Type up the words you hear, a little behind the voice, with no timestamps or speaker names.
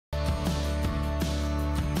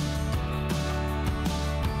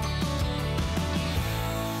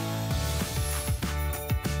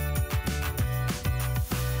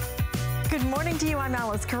Good morning to you. I'm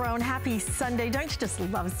Alice Carone. Happy Sunday. Don't you just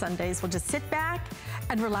love Sundays? Well, just sit back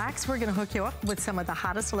and relax. We're going to hook you up with some of the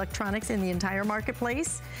hottest electronics in the entire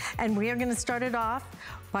marketplace. And we are going to start it off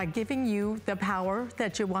by giving you the power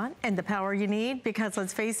that you want and the power you need, because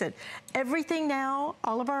let's face it, everything now,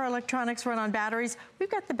 all of our electronics run on batteries. We've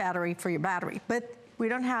got the battery for your battery, but we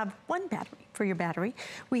don't have one battery for your battery.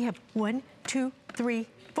 We have 1, 2, 3,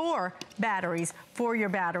 4 batteries for your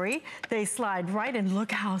battery. They slide right in.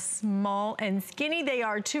 Look how small and skinny they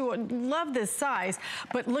are too. Love this size,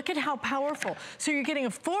 but look at how powerful. So you're getting a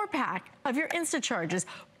 4-pack of your Instacharges,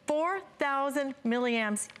 4,000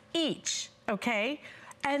 milliamps each, okay?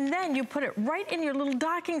 And then you put it right in your little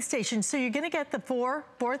docking station. So you're gonna get the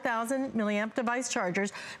 4,000 milliamp device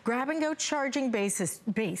chargers. Grab and go charging base is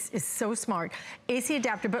so smart. AC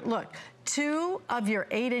adapter, but look, 2 of your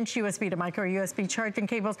 8-inch USB to micro USB charging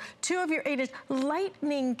cables, 2 of your 8-inch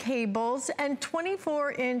lightning cables, and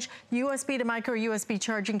 24-inch USB to micro USB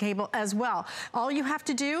charging cable as well. All you have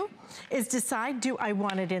to do is decide, do I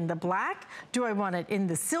want it in the black? Do I want it in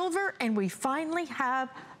the silver? And we finally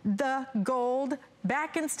have the gold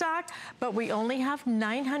back in stock, but we only have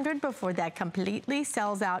 900 before that completely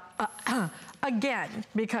sells out again,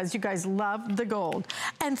 because you guys love the gold.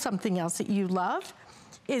 And something else that you love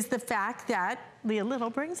is the fact that Leah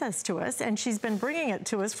Little brings us to us, and she's been bringing it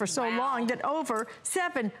to us for so long that over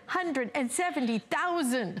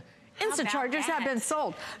 770,000 Instachargers have been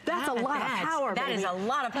sold. That's a lot of power, baby. That is a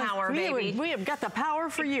lot of power, baby. We have got the power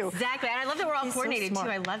for you. Exactly, and I love that we're all coordinated too.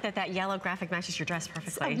 I love that that yellow graphic matches your dress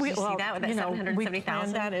perfectly. We, you see that with that 770,000? We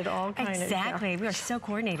planned that at all kind of. Exactly, we are so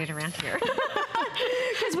coordinated around here.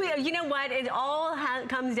 Because you know what, it all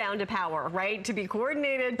comes down to power, right? To be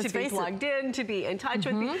coordinated, to be plugged in, to be in touch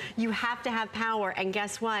with you, you have to have power. And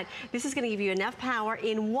guess what? This is going to give you enough power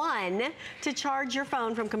in one to charge your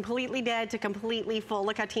phone from completely dead to completely full.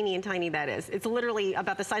 Look how teeny and tiny that is. It's literally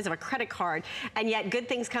about the size of a credit card, and yet good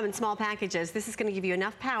things come in small packages. This is going to give you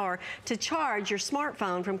enough power to charge your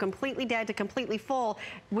smartphone from completely dead to completely full.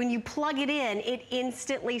 When you plug it in, it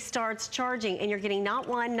instantly starts charging, and you're getting not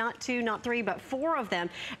 1, not 2, not 3, but 4 of them.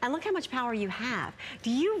 And look how much power you have.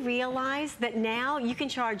 Do you realize that now you can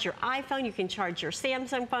charge your iPhone, you can charge your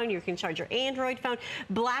Samsung phone, you can charge your Android phone,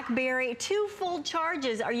 BlackBerry, 2 full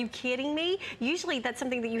charges? Are you kidding me? Usually that's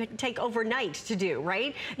something that you take overnight to do,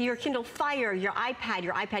 right? Your Kindle Fire, your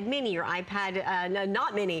iPad mini, your iPad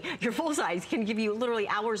not mini, your full size can give you literally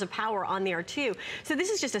hours of power on there too. So this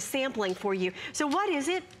is just a sampling for you. So what is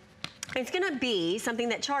it? It's gonna be something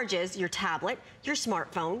that charges your tablet, your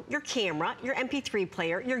smartphone, your camera, your MP3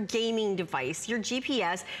 player, your gaming device, your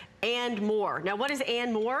GPS, and more. Now, what is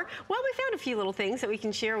and more? Well, we found a few little things that we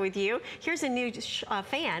can share with you. Here's a new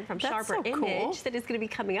fan from Sharper Image that is going to be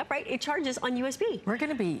coming up, right? It charges on USB. We're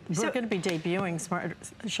going to be debuting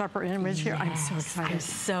Sharper Image here. I'm so excited. I'm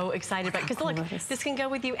so excited about it, because look, this can go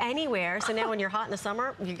with you anywhere. So now when you're hot in the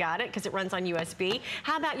summer, you got it, because it runs on USB.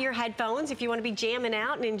 How about your headphones if you want to be jamming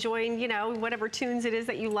out and enjoying, you know, whatever tunes it is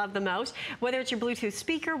that you love the most? Whether it's your Bluetooth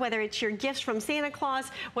speaker, whether it's your gifts from Santa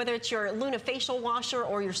Claus, whether it's your Luna facial washer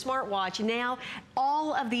or your smartwatch, now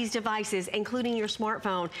all of these devices, including your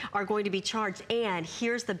smartphone, are going to be charged. And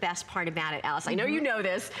here's the best part about it, Alice. I know you know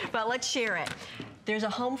this, but let's share it. There's a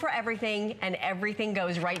home for everything, and everything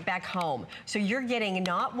goes right back home. So you're getting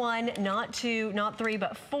not 1, not 2, not 3,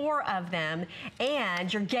 but 4 of them,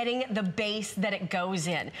 and you're getting the base that it goes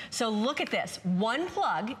in. So look at this, 1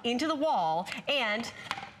 plug into the wall, and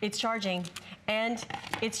it's charging, and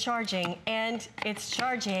it's charging, and it's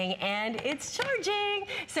charging, and it's charging.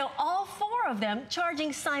 So all 4 of them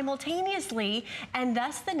charging simultaneously, and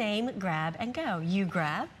thus the name Grab and Go. You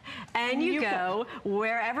grab and you go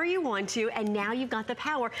wherever you want to, and now you've got the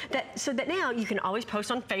power so that now you can always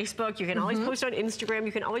post on Facebook, you can always post on Instagram,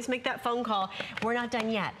 you can always make that phone call. We're not done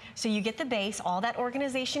yet. So you get the base, all that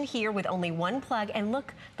organization here with only 1 plug, and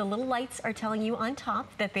look, the little lights are telling you on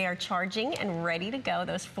top that they are charging and ready to go.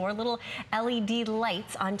 Those 4 little LED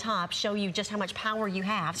lights on top show you just how much power you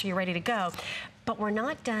have, so you're ready to go. But we're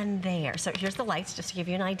not done there. So here's the lights, just to give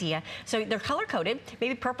you an idea. So they're color-coded.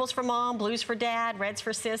 Maybe purple's for mom, blue's for dad, red's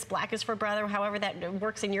for sis, black is for brother, however that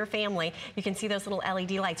works in your family. You can see those little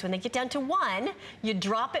LED lights. When they get down to 1, you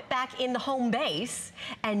drop it back in the home base,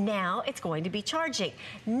 and now it's going to be charging.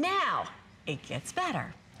 Now, it gets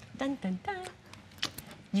better. Dun, dun, dun.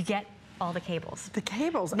 You get all the cables. The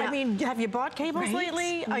cables. Now, I mean, have you bought cables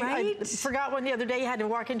lately? Right. I forgot one the other day. You had to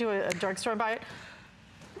walk into a drugstore and buy it.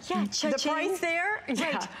 Yeah, the price there,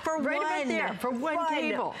 right, for one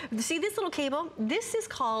cable. See this little cable? This is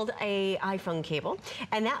called a iPhone cable,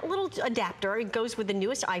 and that little adapter, it goes with the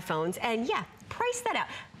newest iPhones, and yeah, price that out.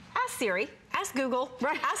 ask Siri, ask Google,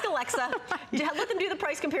 ask Alexa, let them do the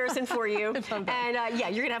price comparison for you. And yeah,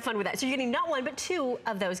 you're gonna have fun with that. So you're getting not one, but 2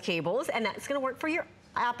 of those cables, and that's gonna work for your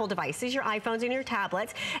Apple devices, your iPhones and your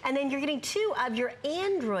tablets, and then you're getting 2 of your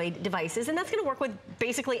Android devices, and that's gonna work with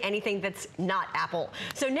basically anything that's not Apple.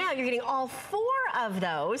 So now you're getting all 4 of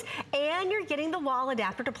those, and you're getting the wall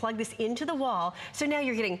adapter to plug this into the wall. So now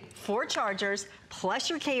you're getting 4 chargers, plus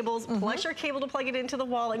your cables, plus your cable to plug it into the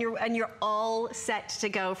wall, and you're all set to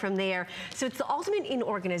go from there. So it's the ultimate in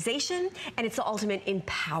organization, and it's the ultimate in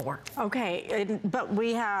power. Okay, but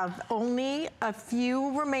we have only a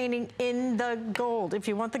few remaining in the gold. If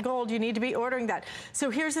you want the gold, you need to be ordering that. So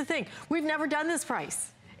here's the thing. We've never done this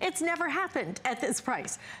price. It's never happened at this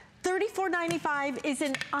price. $34.95 is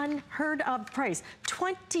an unheard of price.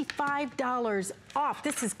 $25 off.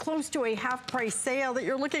 This is close to a half price sale that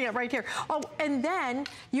you're looking at right here. Oh, and then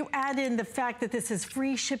you add in the fact that this is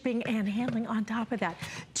free shipping and handling on top of that.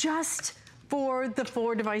 Just for the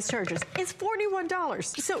 4 device chargers. It's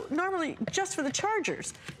 $41. So normally, just for the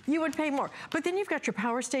chargers, you would pay more. But then you've got your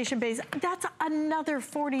power station base. That's another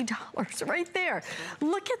 $40 right there.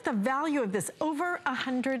 Look at the value of this, over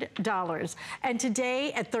 $100. And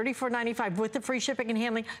today at $34.95 with the free shipping and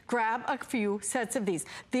handling, grab a few sets of these.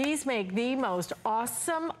 These make the most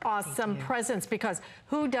awesome presents, because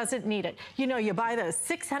who doesn't need it? You know, you buy those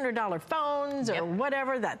 $600 phones or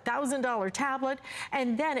whatever, that $1,000 tablet,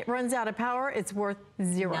 and then it runs out of power. It's worth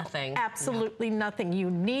 0. Nothing. Absolutely nothing. You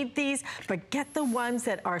need these, but get the ones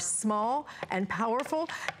that are small and powerful.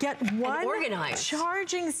 Get one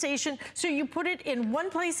charging station, so you put it in one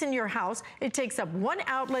place in your house. It takes up one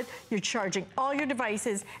outlet. You're charging all your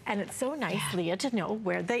devices, and it's so nice, Leah, to know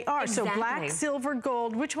where they are. Exactly. So black, silver,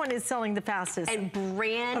 gold. Which one is selling the fastest? And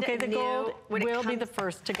brand new. The gold will be the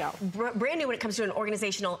first to go. Brand new when it comes to an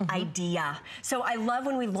organizational idea. So I love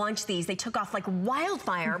when we launched these. They took off like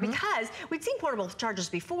wildfire, because we'd seen portable chargers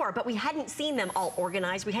before, but we hadn't seen them all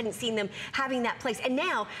organized. We hadn't seen them having that place. And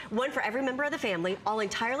now, one for every member of the family, all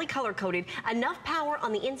entirely color-coded, enough power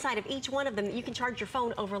on the inside of each one of them that you can charge your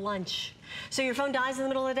phone over lunch. So your phone dies in the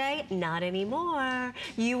middle of the day? Not anymore.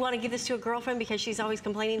 You want to give this to a girlfriend because she's always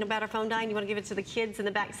complaining about her phone dying. You want to give it to the kids in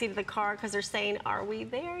the back seat of the car because they're saying, are we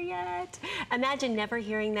there yet? Imagine never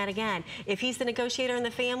hearing that again. If he's the negotiator in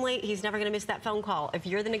the family, he's never going to miss that phone call. If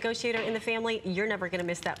you're the negotiator in the family, you're never going to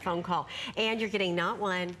miss that phone call. And you're getting not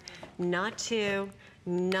 1, not 2,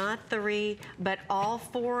 not 3, but all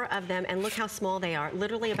 4 of them, and look how small they are,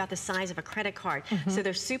 literally about the size of a credit card. So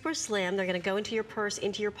they're super slim. They're going to go into your purse,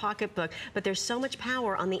 into your pocketbook, but there's so much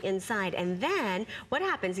power on the inside. And then what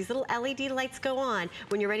happens? These little LED lights go on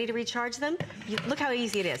when you're ready to recharge them. Look how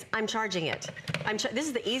easy it is. I'm charging it. This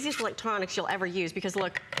is the easiest electronics you'll ever use, because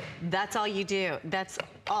look, that's all you do. That's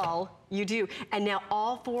all you do. And now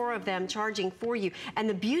all 4 of them charging for you. And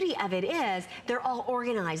the beauty of it is they're all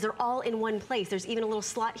organized. They're all in one place. There's even a little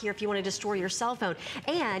slot here if you want to store your cell phone.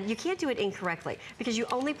 And you can't do it incorrectly, because you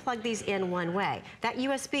only plug these in one way. That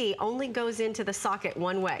USB only goes into the socket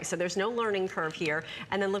one way. So there's no learning curve here.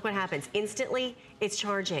 And then look what happens. Instantly, it's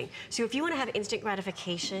charging. So if you want to have instant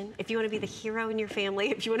gratification, if you want to be the hero in your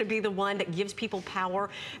family, if you want to be the one that gives people power,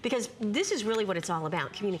 because this is really what it's all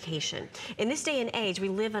about, communication. In this day and age, we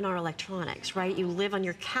live on our electronics, right? You live on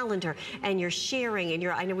your calendar, and you're sharing, and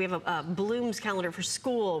I know we have a Bloom's calendar for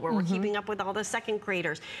school where we're keeping up with all the second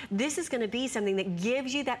graders. This is going to be something that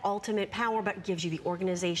gives you that ultimate power, but gives you the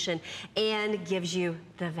organization and gives you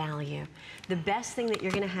the value. The best thing that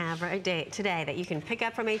you're going to have today that you can pick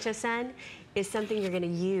up from HSN is something you're going to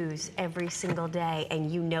use every single day,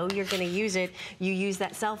 and you know you're going to use it. You use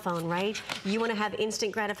that cell phone, right? You want to have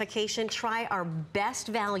instant gratification? Try our best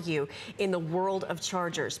value in the world of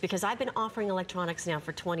chargers, because I've been offering electronics now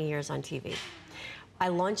for 20 years on TV. I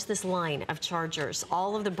launched this line of chargers,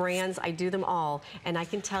 all of the brands, I do them all, and I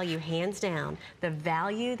can tell you hands down, the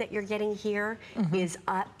value that you're getting here is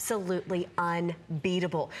absolutely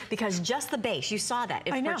unbeatable, because just the base, you saw that.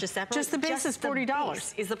 If purchased separately, just the base is $40.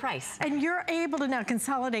 Base is the price. And you're able to now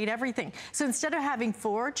consolidate everything. So instead of having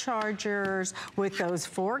 4 chargers with those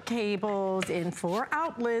 4 cables in 4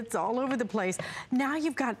 outlets all over the place, now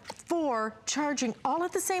you've got 4 charging all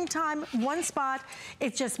at the same time, one spot.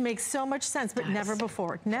 It just makes so much sense, but never before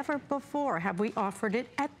have we offered it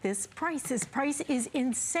at this price. This price is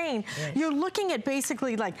insane. You're looking at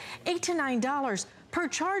basically like $8 to $9 per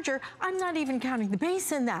charger. I'm not even counting the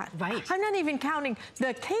base in that. Right. I'm not even counting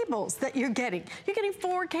the cables that you're getting. You're getting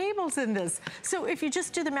 4 cables in this. So if you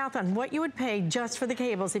just do the math on what you would pay just for the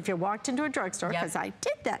cables if you walked into a drugstore, because I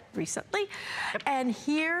did that recently, and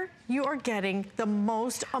here you are getting the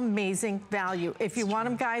most amazing value. If you want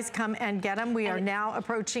them, guys, come and get them. We are now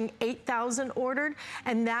approaching 8,000 ordered,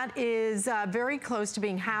 and that is very close to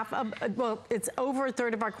being half of, well, it's over a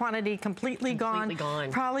third of our quantity completely gone.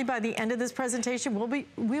 Probably by the end of this presentation,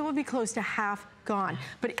 we will be close to half gone.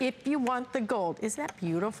 But if you want the gold, isn't that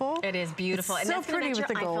beautiful? It is beautiful. It's and so that's pretty with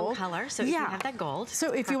the gold. Color, so if you have that gold.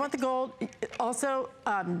 So if you want the gold, also,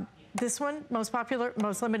 this one, most popular,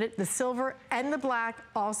 most limited, the silver and the black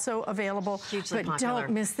also available. Hugely but popular.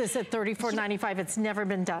 Don't miss this at $34.95. It's never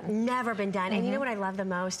been done. Never been done. And you know what I love the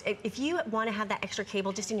most? If you want to have that extra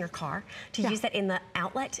cable just in your car, to use that in the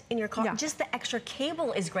outlet in your car, just the extra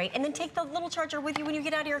cable is great. And then take the little charger with you when you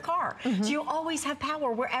get out of your car. So you always have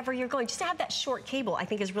power wherever you're going. Just to have that short cable, I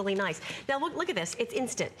think, is really nice. Now look at this. It's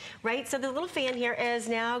instant, right? So the little fan here is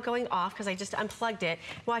now going off because I just unplugged it.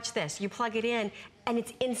 Watch this. You plug it in, and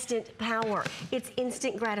it's instant power. It's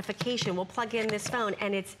instant gratification. We'll plug in this phone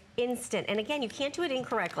and it's instant. And again, you can't do it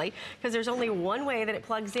incorrectly because there's only one way that it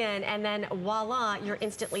plugs in, and then voila, you're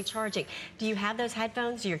instantly charging. Do you have those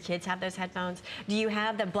headphones? Do your kids have those headphones? Do you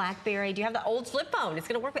have the BlackBerry? Do you have the old flip phone? It's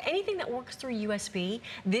gonna work with anything that works through USB.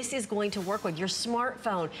 This is going to work with your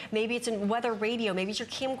smartphone. Maybe it's a weather radio, maybe it's your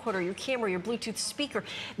camcorder, your camera, your Bluetooth speaker.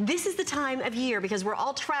 This is the time of year because we're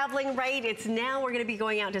all traveling, right? It's now we're gonna be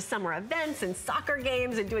going out to summer events and soccer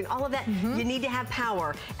games and doing all of that. You need to have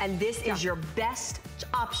power, and this is your best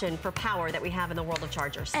option for power that we have in the world of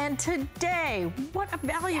chargers. And today, what a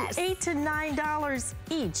value, $8 to $9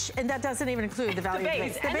 each. And that doesn't even include the value of the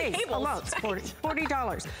base. The base alone is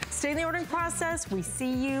 $40. Stay in the ordering process. We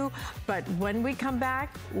see you. But when we come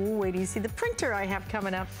back, wait till you see the printer I have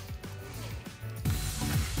coming up.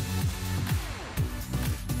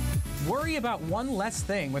 Worry about one less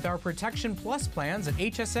thing with our Protection Plus plans at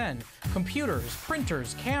HSN. Computers,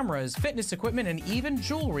 printers, cameras, fitness equipment, and even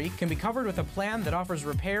jewelry can be covered with a plan that offers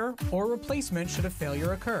repair or replacement should a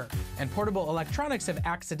failure occur. And portable electronics have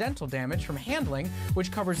accidental damage from handling,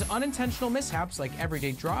 which covers unintentional mishaps like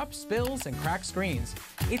everyday drops, spills, and cracked screens.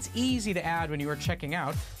 It's easy to add when you are checking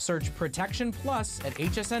out. Search Protection Plus at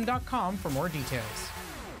hsn.com for more details.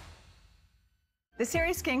 The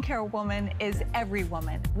Serious Skincare Woman is every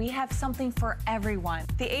woman. We have something for everyone.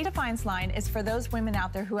 The A Defiance line is for those women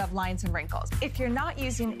out there who have lines and wrinkles. If you're not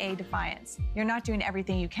using A Defiance, you're not doing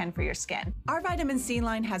everything you can for your skin. Our vitamin C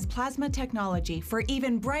line has plasma technology for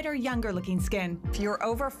even brighter, younger looking skin. If you're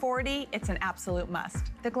over 40, it's an absolute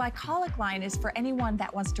must. The Glycolic line is for anyone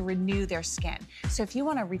that wants to renew their skin. So if you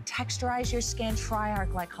want to retexturize your skin, try our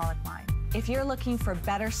Glycolic line. If you're looking for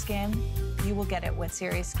better skin, you will get it with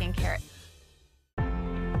Serious Skincare.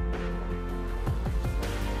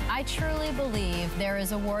 I truly believe there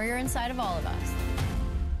is a warrior inside of all of us.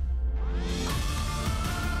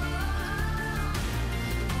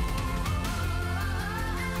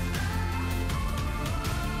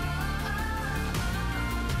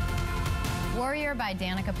 Warrior by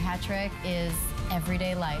Danica Patrick is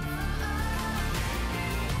everyday life.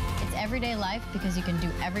 It's everyday life because you can do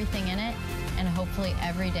everything in it, and hopefully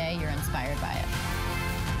every day you're inspired by it.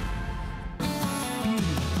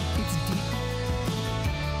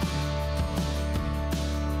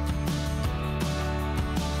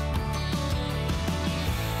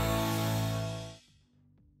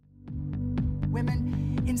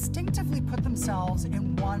 Women instinctively put themselves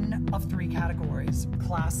in one of 3 categories: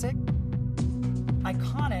 classic,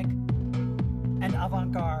 iconic, and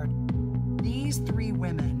avant-garde. These 3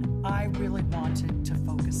 women I really wanted to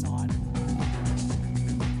focus on.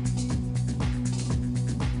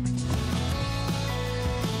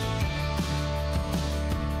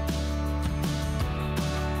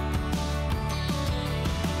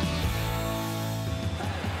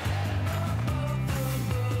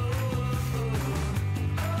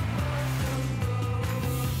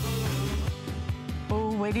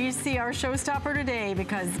 Wait till you see our showstopper today,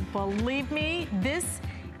 because believe me, this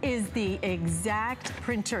is the exact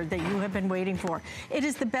printer that you have been waiting for. It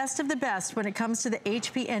is the best of the best when it comes to the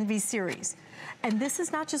HP Envy series. And this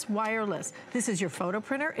is not just wireless. This is your photo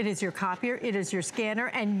printer, it is your copier, it is your scanner,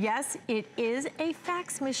 and yes, it is a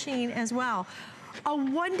fax machine as well. A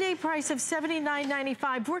one-day price of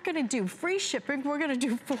 $79.95. We're gonna do free shipping. We're gonna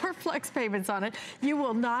do 4 flex payments on it. You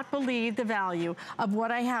will not believe the value of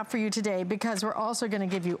what I have for you today, because we're also gonna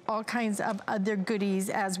give you all kinds of other goodies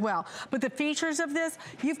as well. But the features of this,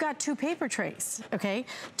 you've got 2 paper trays, okay?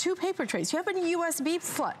 2 paper trays. You have a USB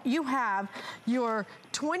slot. You have your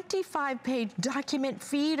 25-page document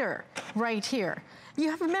feeder right here. You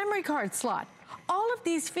have a memory card slot. All of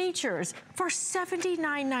these features for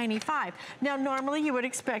 $79.95. Now, normally you would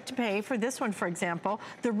expect to pay for this one, for example.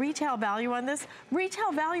 The retail value on this,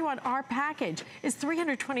 retail value on our package is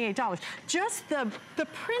 $328. Just the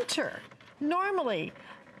printer, normally,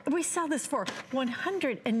 we sell this for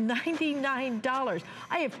 $199.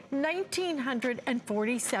 I have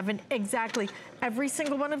 1,947 exactly. Every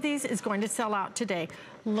single one of these is going to sell out today.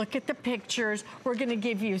 Look at the pictures. We're gonna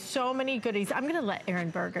give you so many goodies. I'm gonna let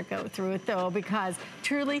Aaron Berger go through it though, because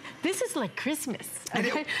truly, this is like Christmas,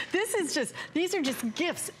 okay? This is just, these are just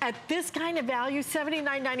gifts at this kind of value,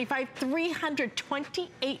 $79.95,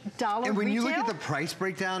 $328 And when retail. you look at the price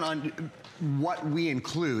breakdown on what we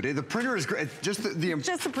include, the printer is great. Just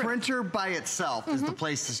the printer by itself is the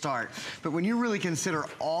place to start. But when you really consider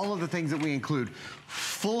all of the things that we include,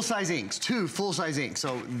 full-size inks, 2 full-size inks.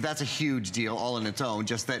 So that's a huge deal all in its own.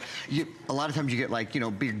 Just that a lot of times you get like,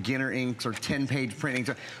 beginner inks or 10-page print inks.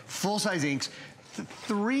 Full-size inks,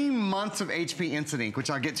 3 months of HP Instant Ink, which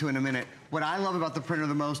I'll get to in a minute. What I love about the printer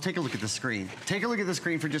the most, take a look at the screen. Take a look at the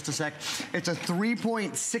screen for just a sec. It's a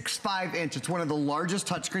 3.65 inch. It's one of the largest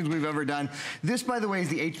touchscreens we've ever done. This, by the way, is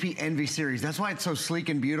the HP Envy series. That's why it's so sleek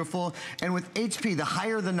and beautiful. And with HP, the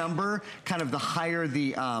higher the number, kind of the higher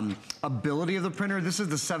the ability of the printer. This is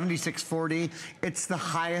the 7640. It's the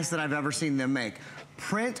highest that I've ever seen them make.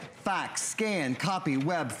 Print, fax, scan, copy,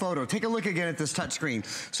 web, photo. Take a look again at this touchscreen.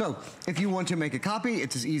 So if you want to make a copy,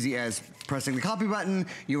 it's as easy as pressing the copy button.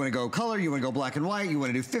 You want to go color, you want to go black and white, you want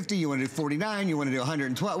to do 50, you want to do 49, you want to do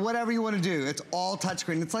 112, whatever you want to do. It's all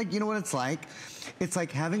touchscreen. It's like, you know what it's like? It's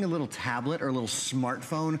like having a little tablet or a little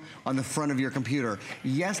smartphone on the front of your computer.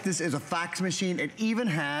 Yes, this is a fax machine. It even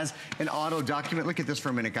has an auto document. Look at this for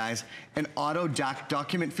a minute, guys. An auto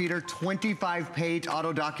document feeder, 25-page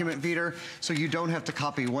auto document feeder, so you don't have to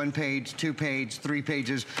copy 1 page, 2 page, 3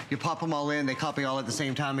 pages. You pop them all in, they copy all at the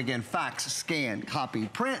same time. Again, fax, scan, copy,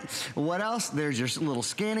 print. What else? There's your little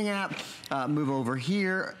scanning app. Move over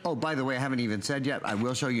here. Oh, by the way, I haven't even said yet. I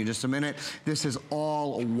will show you in just a minute. This is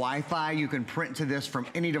all Wi-Fi. You can print to this from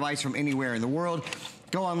any device from anywhere in the world.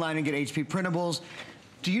 Go online and get HP printables.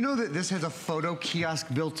 Do you know that this has a photo kiosk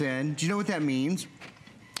built in? Do you know what that means?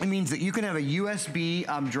 It means that you can have a USB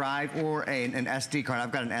drive or an SD card.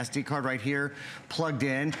 I've got an SD card right here plugged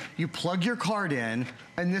in. You plug your card in,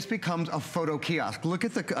 and this becomes a photo kiosk. Look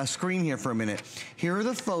at the screen here for a minute. Here are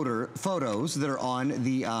the photos that are on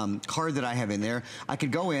the card that I have in there. I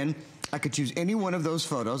could go in, I could choose any one of those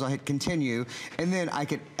photos. I'll hit continue, and then I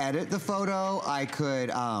could edit the photo. I could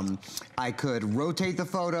rotate the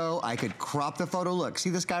photo. I could crop the photo. Look, see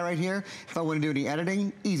this guy right here? If I want to do any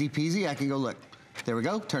editing, easy peasy. I can go look. There we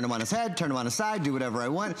go. Turn him on his head, turn him on his side, do whatever I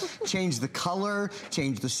want. Change the color,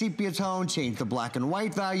 change the sepia tone, change the black and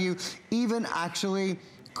white value, even actually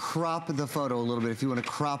crop the photo a little bit if you want to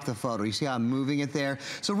crop the photo. You see how I'm moving it there?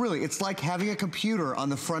 So really, it's like having a computer on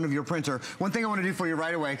the front of your printer. One thing I want to do for you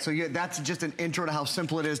right away, so that's just an intro to how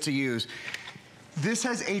simple it is to use. This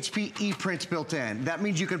has HP ePrints built in. That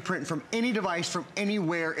means you can print from any device from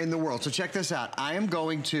anywhere in the world. So check this out. I am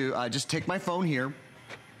going to just take my phone here.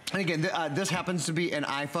 And again, this happens to be an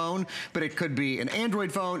iPhone, but it could be an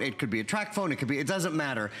Android phone, it could be a track phone, it doesn't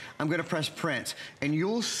matter. I'm gonna press print, and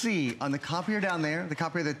you'll see on the copier down there, the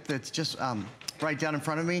copier that's just right down in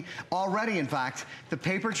front of me, already in fact, the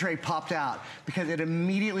paper tray popped out because it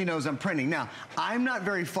immediately knows I'm printing. Now, I'm not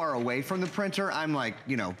very far away from the printer. I'm like,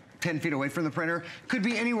 10 feet away from the printer. Could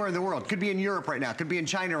be anywhere in the world. Could be in Europe right now. Could be in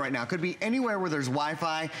China right now. Could be anywhere where there's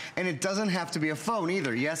Wi-Fi, and it doesn't have to be a phone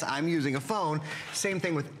either. Yes, I'm using a phone. Same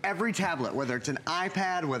thing with every tablet, whether it's an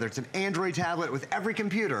iPad, whether it's an Android tablet, with every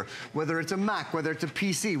computer, whether it's a Mac, whether it's a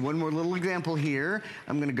PC. One more little example here.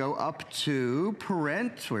 I'm gonna go up to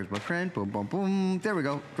print. Where's my print? Boom, boom, boom. There we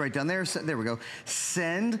go. Right down there. There we go.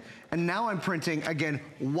 Send. And now I'm printing, again,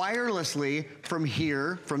 wirelessly from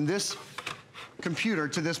here, from this computer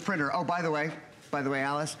to this printer. Oh, by the way,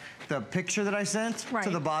 Alice, the picture that I sent to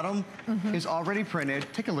the bottom is already printed.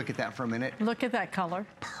 Take a look at that for a minute. Look at that color.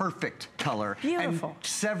 Perfect color. Beautiful.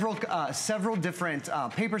 And several different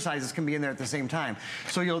paper sizes can be in there at the same time.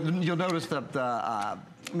 So you'll notice the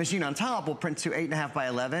machine on top will print to 8.5 by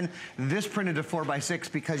 11. This printed to 4 by 6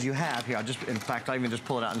 because you have here. In fact, I'll even just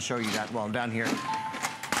pull it out and show you that while I'm down here.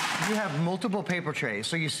 You have multiple paper trays.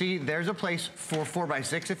 So you see there's a place for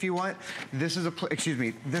 4x6 if you want. This is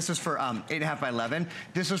this is for 8.5 by 11.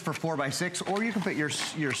 This is for 4x6, or you can put your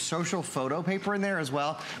social photo paper in there as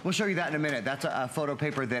well. We'll show you that in a minute. That's a photo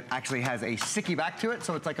paper that actually has a sticky back to it.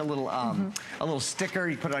 So it's like a little sticker.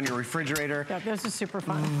 You put it on your refrigerator. Yeah, this is super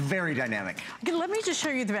fun. Very dynamic. Okay, let me just show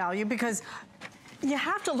you the value, because you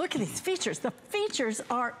have to look at these features. The features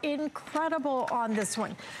are incredible on this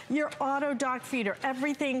one. Your auto dock feeder,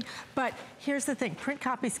 everything. But here's the thing, print,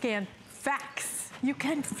 copy, scan, fax. You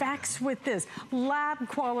can fax with this. Lab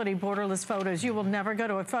quality borderless photos. You will never go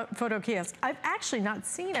to a photo kiosk. I've actually not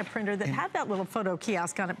seen a printer that had that little photo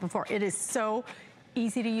kiosk on it before. It is so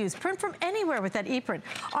easy to use. Print from anywhere with that ePrint.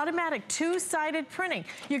 Automatic two-sided printing.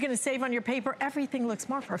 You're gonna save on your paper. Everything looks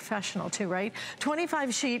more professional too, right?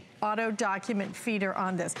 25 sheet auto document feeder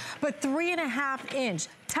on this, but 3.5 inch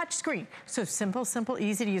touch screen. So simple,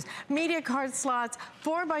 easy to use. Media card slots,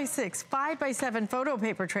 4x6, 5x7 photo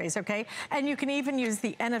paper trays, okay? And you can even use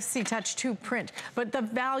the NFC touch to print. But the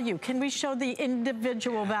value, can we show the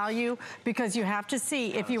individual value? Because you have to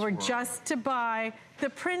see, if you were just to buy the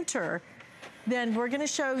printer, then we're gonna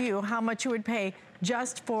show you how much you would pay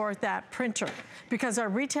just for that printer, because our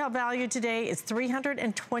retail value today is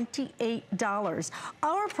 $328.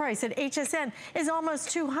 Our price at HSN is almost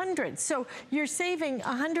 $200. So you're saving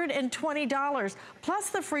 $120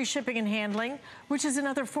 plus the free shipping and handling, which is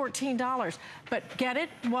another $14. But get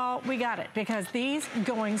it while we got it, because these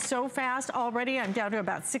going so fast already. I'm down to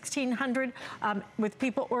about 1,600 with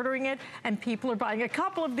people ordering it, and people are buying a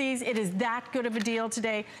couple of these. It is that good of a deal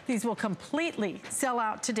today. These will completely sell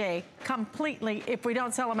out today, completely, if we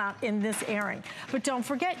don't sell them out in this airing. But don't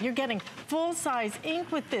forget, you're getting full-size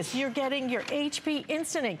ink with this. You're getting your HP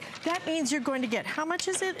Instant Ink. That means you're going to get, how much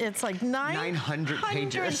is it? It's like 900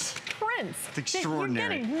 pages. Prints. It's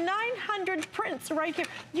extraordinary. You're getting 900 prints right here.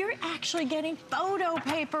 You're actually getting photo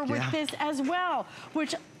paper with this as well,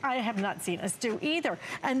 which I have not seen us do either.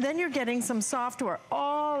 And then you're getting some software.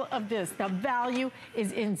 All of this, the value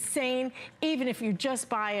is insane, even if you just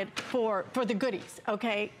buy it for the goodies,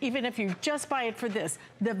 okay? Even if you just buy it for this,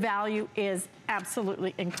 the value is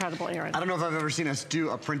absolutely incredible, Aaron. I don't know if I've ever seen us do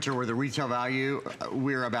a printer where the retail value,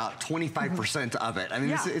 we're about 25% of it. I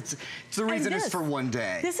mean, it's the reason it's for one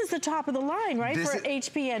day. This is the top of the line, right, for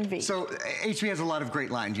HP Envy. So HP has a lot of great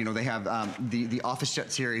lines. You know, they have the Office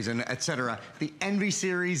Jet series and et cetera. The Envy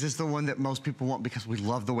series is the one that most people want because we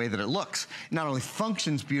love the way that it looks. It not only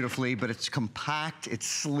functions beautifully, but it's compact, it's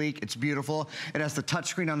sleek, it's beautiful. It has the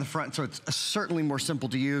touchscreen on the front, so it's certainly more simple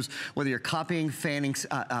to use, whether you're copying, fanning,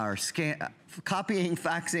 or copying,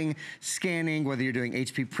 faxing, scanning, whether you're doing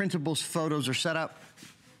HP printables, photos, or setup.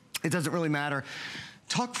 It doesn't really matter.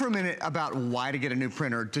 Talk for a minute about why to get a new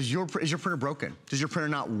printer. Is your printer broken? Does your printer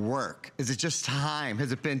not work? Is it just time?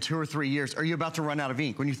 Has it been 2 or 3 years? Are you about to run out of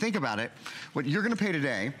ink? When you think about it, what you're gonna pay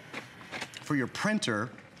today for your printer,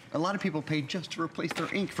 a lot of people pay just to replace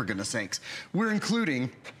their ink, for goodness sakes. We're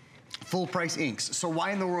including full price inks. So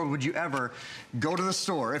why in the world would you ever go to the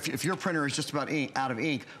store, if your printer is just about out of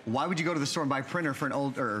ink, why would you go to the store and buy a printer for an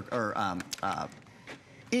old,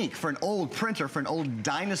 ink for an old printer, for an old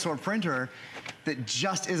dinosaur printer that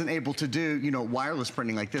just isn't able to do, you know, wireless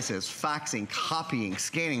printing like this is, faxing, copying,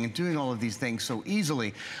 scanning, and doing all of these things so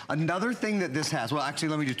easily. Another thing that this has, well, actually,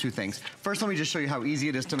 let me do 2 things. First, let me just show you how easy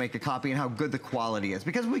it is to make a copy and how good the quality is.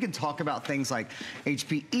 Because we can talk about things like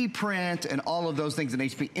HP ePrint and all of those things, and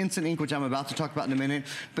HP Instant Ink, which I'm about to talk about in a minute.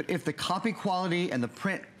 But if the copy quality and the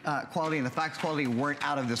print quality and the fax quality weren't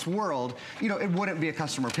out of this world, you know, it wouldn't be a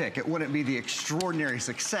customer pick. It wouldn't be the extraordinary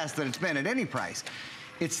success that it's been at any price.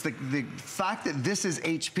 It's the fact that this is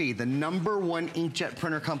HP, the #1 inkjet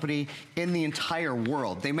printer company in the entire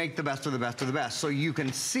world. They make the best of the best of the best. So you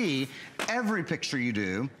can see every picture you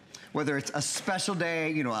do, whether it's a special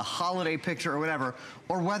day, you know, a holiday picture or whatever,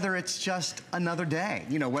 or whether it's just another day,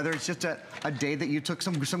 you know, whether it's just a day that you took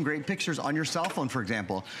some great pictures on your cell phone, for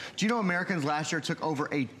example. Do you know Americans last year took over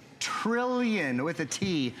 1 trillion, with a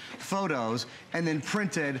T, photos and then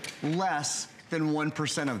printed less than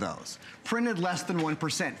 1% of those. Printed less than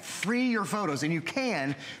 1%. Free your photos, and you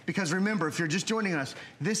can, because remember, if you're just joining us,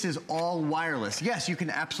 this is all wireless. Yes, you can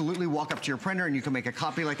absolutely walk up to your printer and you can make a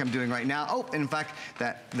copy like I'm doing right now. Oh, and in fact,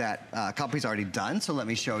 that copy's already done, so let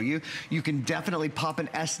me show you. You can definitely pop an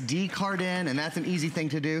SD card in, and that's an easy thing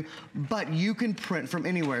to do, but you can print from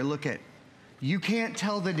anywhere. Look at, you can't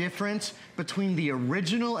tell the difference between the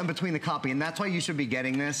original and between the copy, and that's why you should be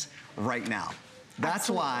getting this right now. That's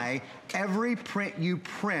why every print you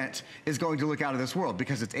print is going to look out of this world,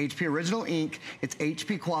 because it's HP original ink, it's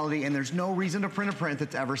HP quality, and there's no reason to print a print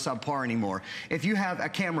that's ever subpar anymore. If you have a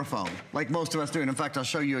camera phone, like most of us do, and in fact, I'll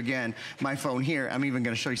show you again my phone here. I'm even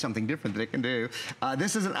gonna show you something different that it can do.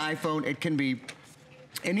 This is an iPhone. It can be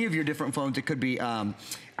any of your different phones. It could be a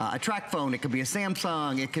track phone, it could be a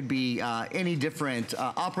Samsung, it could be any different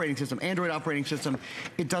operating system, Android operating system,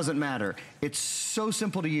 it doesn't matter. It's so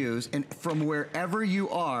simple to use, and from wherever you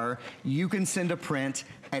are, you can send a print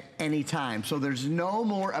at any time. So there's no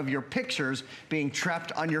more of your pictures being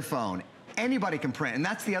trapped on your phone. Anybody can print, and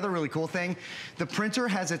that's the other really cool thing. The printer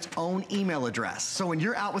has its own email address. So when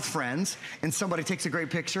you're out with friends and somebody takes a great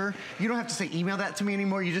picture, you don't have to say, email that to me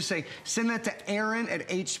anymore. You just say, send that to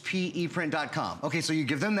Aaron@hpeprint.com. Okay, so you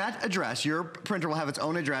give them that address. Your printer will have its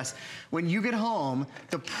own address. When you get home,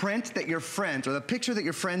 the print that your friends, or the picture that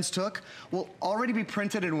your friends took, will already be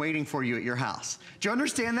printed and waiting for you at your house. Do you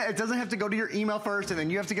understand that? It doesn't have to go to your email first, and then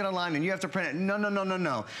you have to get online, and you have to print it. No, no, no, no,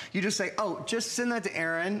 no. You just say, oh, just send that to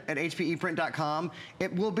Aaron@hpeprint.com.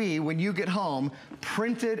 It will be, when you get home,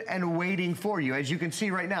 printed and waiting for you. As you can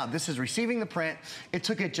see right now, this is receiving the print. It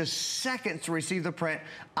took it just seconds to receive the print.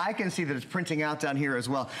 I can see that it's printing out down here as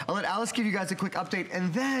well. I'll let Alice give you guys a quick update,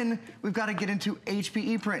 and then we've got to get into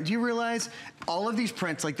HPE print. Do you realize all of these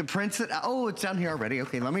prints, like the prints that, oh, it's down here already.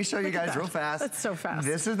 Okay, let me show you guys real fast. That's so fast.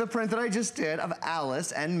 This is the print that I just did of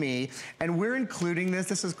Alice and me, and we're including this.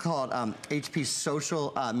 This is called HP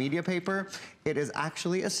social media paper. It is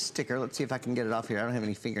actually a sticker. Let's see if I can get it off here. I don't have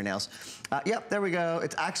any fingernails. Yep, there we go.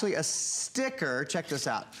 It's actually a sticker. Check this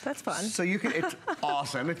out. That's fun. So you can, it's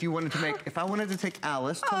awesome. If you wanted to make, if I wanted to take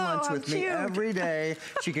Alice to lunch with me every day,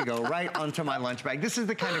 she could go right onto my lunch bag. This is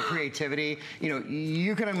the kind of creativity, you know,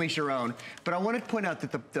 you can unleash your own. But I want to point out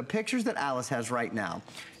that the pictures that Alice has right now,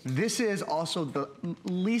 this is also the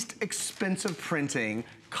least expensive printing,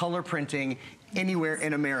 color printing, anywhere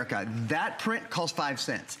in America. That print costs 5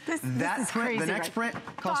 cents. This is crazy, the next print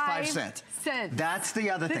costs 5 cents. That's the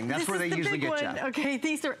other thing. That's where they usually get you. Okay,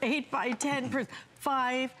 these are 8 by 10 prints.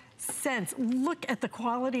 5 cents. Look at the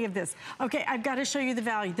quality of this. Okay, I've got to show you the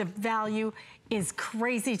value. The value is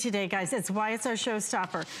crazy today, guys. That's why it's our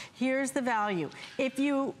showstopper. Here's the value. If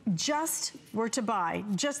you just were to buy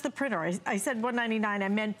just the printer, I said $199, I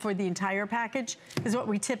meant for the entire package is what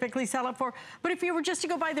we typically sell it for. But if you were just to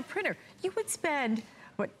go buy the printer, you would spend,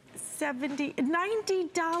 what,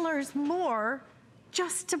 $90 more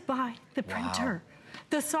just to buy the printer. Wow.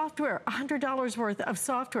 The software, $100 worth of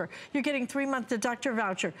software. You're getting 3-month deductor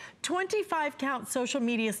voucher, 25 count social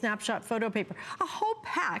media snapshot photo paper, a whole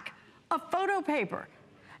pack of photo paper.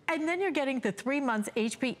 And then you're getting the 3 months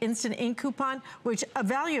HP Instant Ink coupon, which a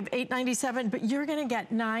value of $8.97, but you're gonna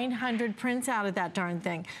get 900 prints out of that darn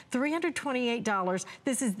thing. $328.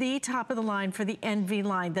 This is the top of the line for the Envy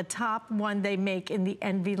line, the top one they make in the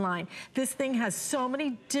Envy line. This thing has so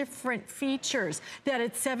many different features that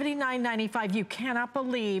it's $79.95. You cannot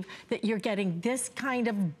believe that you're getting this kind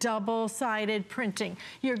of double-sided printing.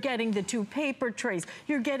 You're getting the 2 paper trays.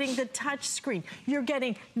 You're getting the touch screen. You're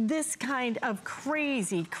getting this kind of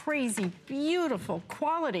crazy, beautiful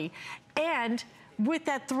quality. And with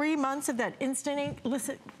that 3 months of that instant ink,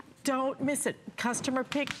 listen, don't miss it. Customer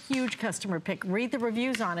pick, huge customer pick. Read the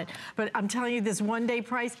reviews on it. But I'm telling you, this one-day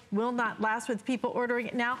price will not last with people ordering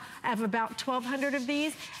it now. I have about 1,200 of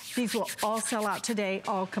these. These will all sell out today,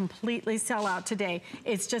 all completely sell out today.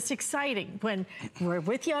 It's just exciting when we're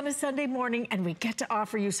with you on a Sunday morning and we get to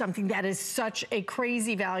offer you something that is such a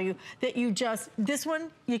crazy value that you just, this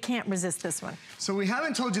one, you can't resist this one. So we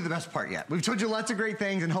haven't told you the best part yet. We've told you lots of great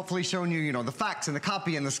things and hopefully shown you, you know, the fax and the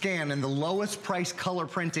copy and the scan and the lowest price color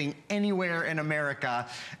printing anywhere in America,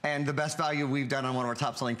 and the best value we've done on one of our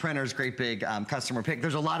top selling printers. Great big customer pick.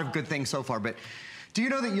 There's a lot of good things so far, but do you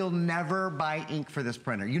know that you'll never buy ink for this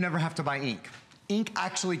printer? You never have to buy ink. Ink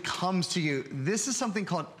actually comes to you. This is something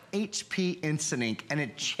called HP Instant Ink, and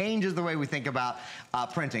it changes the way we think about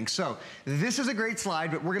printing. So this is a great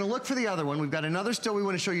slide, but we're gonna look for the other one. We've got another still we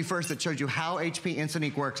wanna show you first that shows you how HP Instant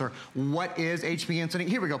Ink works, or what is HP Instant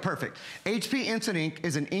Ink. Here we go, perfect. HP Instant Ink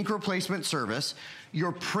is an ink replacement service.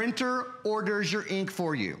 Your printer orders your ink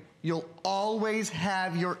for you. You'll always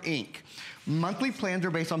have your ink. Monthly plans are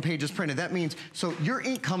based on pages printed. That means, so your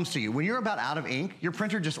ink comes to you. When you're about out of ink, your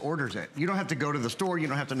printer just orders it. You don't have to go to the store. You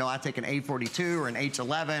don't have to know I take an A42 or an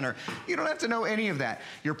H11, or you don't have to know any of that.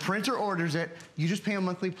 Your printer orders it. You just pay a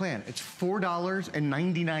monthly plan. It's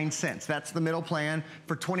 $4.99. That's the middle plan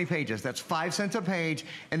for 20 pages. That's 5 cents a page,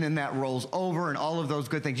 and then that rolls over and all of those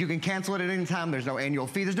good things. You can cancel it at any time. There's no annual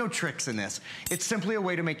fee. There's no tricks in this. It's simply a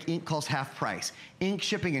way to make ink cost half price. Ink,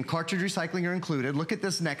 shipping, and cartridge recycling are included. Look at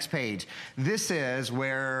this next page. This is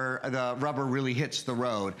where the rubber really hits the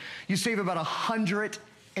road. You save about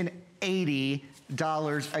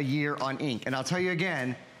 $180 a year on ink. And I'll tell you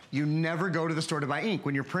again, you never go to the store to buy ink.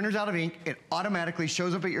 When your printer's out of ink, it automatically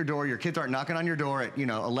shows up at your door. Your kids aren't knocking on your door at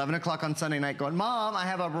 11 o'clock on Sunday night going, Mom, I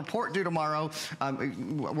have a report due tomorrow.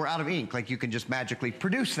 We're out of ink. Like you can just magically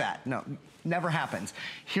produce that. No, never happens.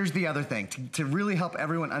 Here's the other thing. To really help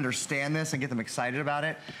everyone understand this and get them excited about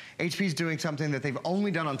it, HP's doing something that they've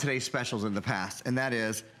only done on today's specials in the past, and that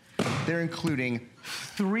is they're including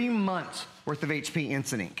 3 months worth of HP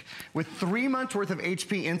Instant Ink. With 3 months worth of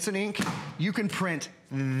HP Instant Ink, you can print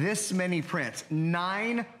this many prints,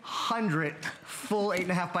 900 full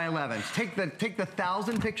 8.5 by 11s. Take the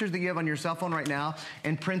 1,000 pictures that you have on your cell phone right now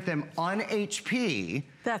and print them on HP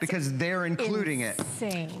because they're including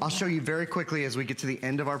insane. it. I'll show you very quickly as we get to the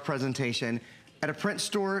end of our presentation. At a print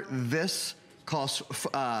store, this costs,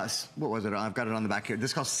 what was it? I've got it on the back here.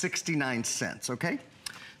 This costs 69 cents, okay?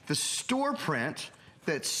 The store print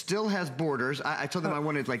that still has borders, I told them I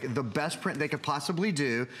wanted like the best print they could possibly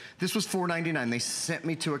do. This was $4.99. They sent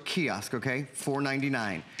me to a kiosk, okay?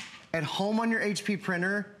 $4.99. At home on your HP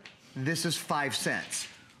printer, this is 5 cents.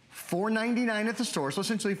 $4.99 at the store, so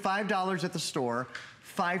essentially $5 at the store,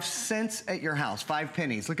 5 cents at your house, 5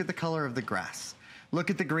 pennies. Look at the color of the grass. Look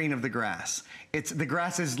at the green of the grass. The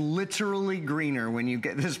grass is literally greener when you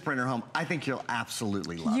get this printer home. I think you'll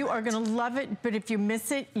absolutely love it. You are gonna love it, but if you miss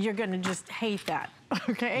it, you're gonna just hate that,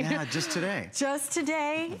 okay? Yeah, just today. Just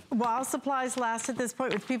today, while supplies last at this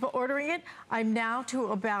point with people ordering it, I'm now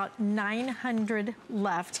to about 900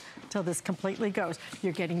 left till this completely goes.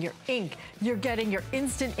 You're getting your ink, you're getting your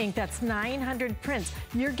instant ink, that's 900 prints.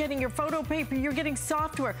 You're getting your photo paper, you're getting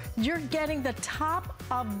software, you're getting the top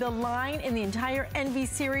of the line in the entire NV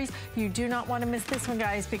series. You do not want to miss this one,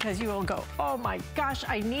 guys, because you will go, oh my gosh,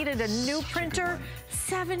 I needed a new printer.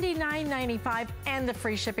 $79.95 and the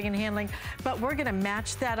free shipping and handling. But we're gonna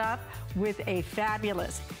match that up with a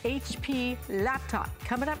fabulous HP laptop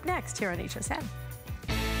coming up next here on HSN.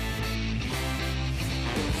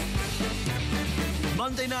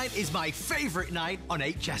 Monday night is my favorite night on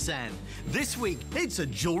HSN. This week, it's a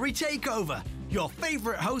jewelry takeover. Your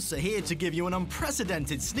favorite hosts are here to give you an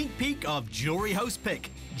unprecedented sneak peek of Jewelry Host Pick.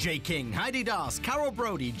 Jay King, Heidi Das, Carol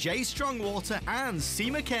Brody, Jay Strongwater, and C.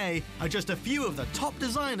 McKay are just a few of the top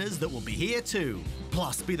designers that will be here too.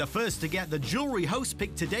 Plus, be the first to get the Jewelry Host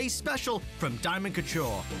Pick Today special from Diamond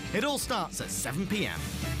Couture. It all starts at 7 p.m.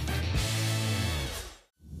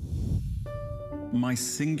 My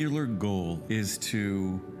singular goal is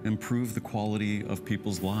to improve the quality of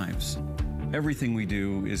people's lives. Everything we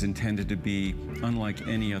do is intended to be unlike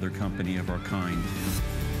any other company of our kind.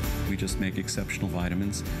 We just make exceptional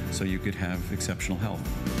vitamins so you could have exceptional health.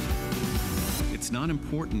 It's not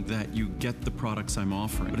important that you get the products I'm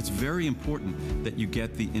offering, but it's very important that you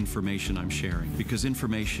get the information I'm sharing, because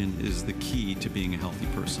information is the key to being a healthy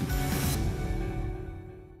person.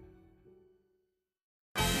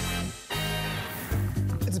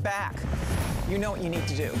 It's back. You know what you need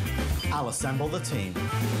to do. I'll assemble the team.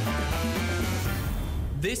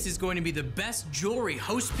 This is going to be the best jewelry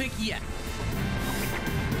host pick yet.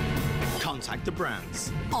 Contact the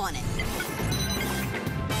brands. On it.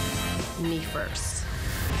 Me first.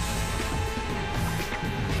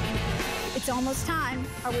 It's almost time.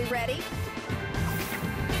 Are we ready?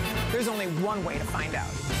 There's only one way to find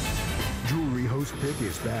out. Jewelry Host Pick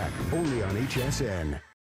is back, only on HSN.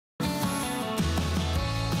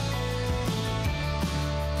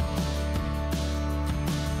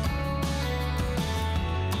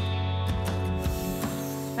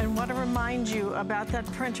 Remind you about that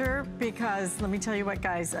printer, because let me tell you what,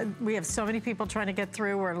 guys, we have so many people trying to get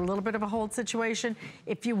through. We're in a little bit of a hold situation.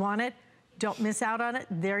 If you want it, don't miss out on it.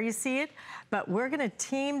 There you see it. But we're gonna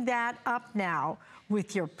team that up now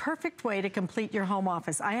with your perfect way to complete your home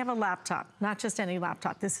office. I have a laptop, not just any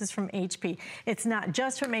laptop. This is from HP. It's not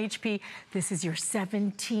just from HP. This is your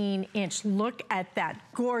 17-inch. Look at that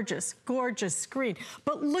gorgeous, gorgeous screen.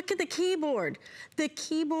 But look at the keyboard. The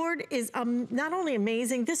keyboard is not only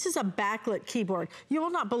amazing, this is a backlit keyboard. You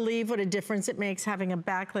will not believe what a difference it makes having a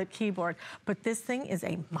backlit keyboard. But this thing is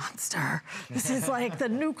a monster. This is like the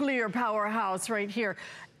nuclear powerhouse right here.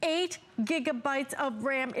 8 gigabytes of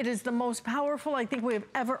RAM. It is the most powerful I think we have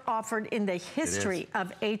ever offered in the history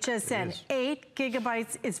of HSN. 8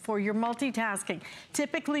 gigabytes is for your multitasking.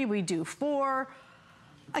 Typically we do 4,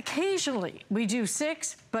 occasionally we do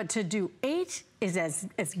 6, but to do 8 is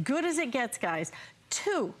as good as it gets, guys.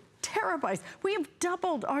 2 terabytes. We have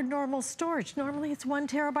doubled our normal storage. Normally it's 1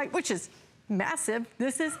 terabyte, which is massive.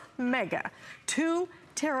 This is mega. 2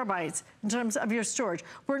 terabytes in terms of your storage.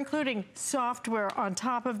 We're including software on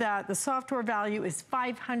top of that. The software value is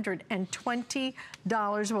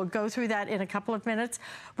 $520. We'll go through that in a couple of minutes.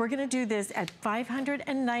 We're gonna do this at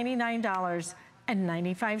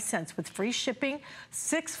 $599.95 with free shipping,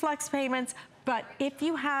 6 flex payments. But if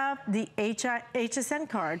you have the HSN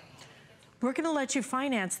card, we're gonna let you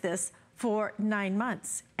finance this for 9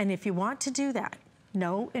 months. And if you want to do that,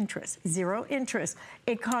 no interest, 0 interest.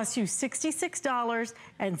 It costs you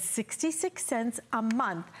 $66.66 a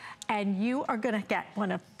month, and you are gonna get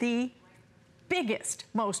one of the biggest,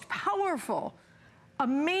 most powerful,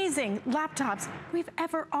 amazing laptops we've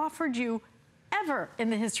ever offered you ever in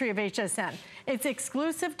the history of HSN. It's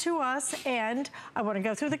exclusive to us, and I wanna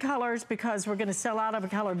go through the colors because we're gonna sell out of a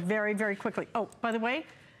color very, very quickly. Oh, by the way,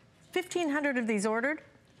 1,500 of these ordered,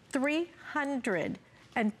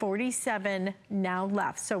 347 now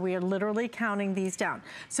left. So we are literally counting these down.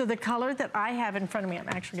 So the color that I have in front of me, I'm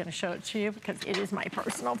actually gonna show it to you because it is my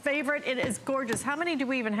personal favorite. It is gorgeous. How many do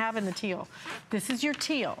we even have in the teal? This is your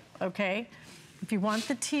teal, okay? If you want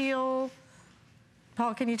the teal,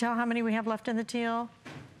 Paul, can you tell how many we have left in the teal?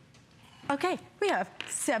 Okay, we have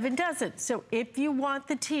 7 dozen. So if you want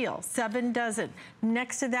the teal, 7 dozen.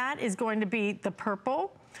 Next to that is going to be the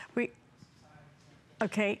purple.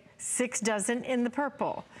 Okay, 6 dozen in the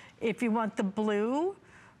purple. If you want the blue,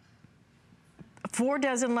 4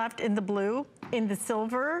 dozen left in the blue. In the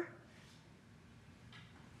silver,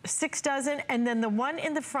 6 dozen, and then the one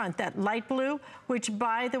in the front, that light blue, which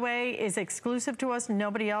by the way is exclusive to us,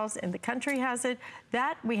 nobody else in the country has it,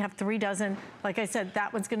 that we have 3 dozen. Like I said,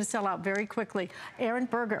 that one's gonna sell out very quickly. Aaron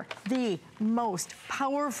Berger, the most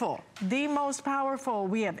powerful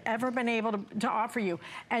we have ever been able to offer you.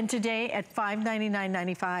 And today at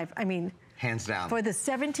 $599.95, I mean, hands down. For the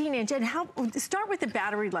 17-inch, and start with the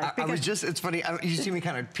battery life. I was just, it's funny, you see me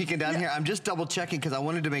kind of peeking down here. I'm just double checking because I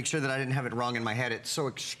wanted to make sure that I didn't have it wrong in my head. It's so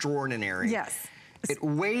extraordinary. Yes. It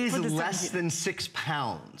weighs less than 6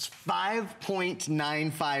 pounds,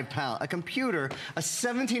 5.95 pounds. A computer, a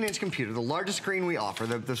 17-inch computer, the largest screen we offer,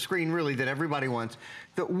 the screen really that everybody wants,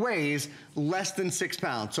 that weighs less than 6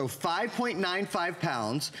 pounds. So 5.95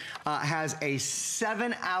 pounds has a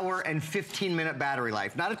 7-hour and 15-minute battery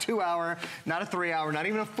life. Not a 2-hour, not a 3-hour, not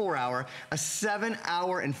even a 4-hour, a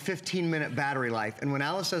 7-hour and 15-minute battery life. And when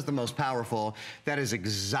Alice says the most powerful, that is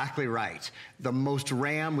exactly right. The most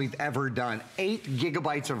RAM we've ever done. 8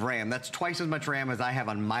 gigabytes of RAM. That's twice as much RAM as I have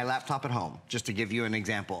on my laptop at home, just to give you an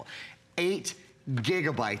example. 8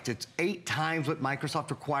 gigabytes. It's 8 times what Microsoft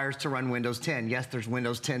requires to run Windows 10. Yes, there's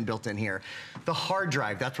Windows 10 built in here. The hard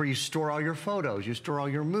drive, that's where you store all your photos, you store all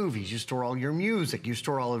your movies, you store all your music, you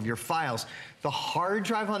store all of your files. The hard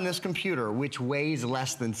drive on this computer, which weighs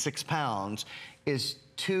less than 6 pounds, is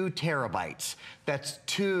 2 terabytes. That's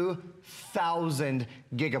 2,000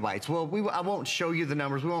 gigabytes. Well, I won't show you the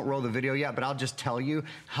numbers. We won't roll the video yet, but I'll just tell you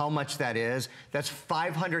how much that is. That's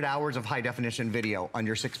 500 hours of high definition video on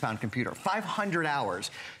your 6-pound computer. 500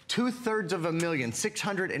 hours, 2/3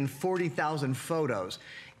 640,000 photos.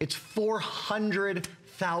 It's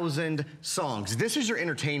 400,000 songs. This is your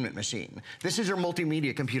entertainment machine. This is your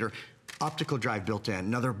multimedia computer. Optical drive built in,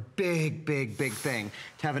 another big, big, big thing.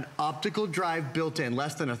 To have an optical drive built in,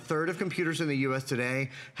 less than 1/3 of computers in the US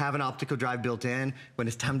today have an optical drive built in when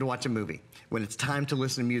it's time to watch a movie, when it's time to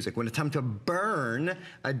listen to music, when it's time to burn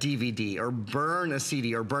a DVD or burn a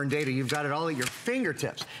CD or burn data. You've got it all at your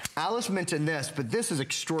fingertips. Alice mentioned this, but this is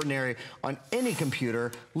extraordinary on any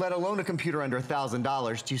computer, let alone a computer under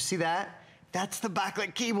 $1,000. Do you see that? That's the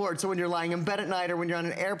backlit keyboard. So when you're lying in bed at night or when you're on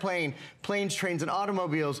an airplane, planes, trains, and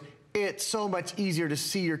automobiles, it's so much easier to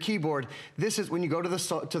see your keyboard. This is when you go to the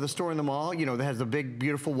store in the mall, you know, that has the big,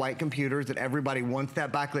 beautiful white computers that everybody wants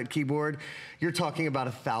that backlit keyboard. You're talking about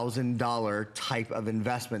 $1,000 type of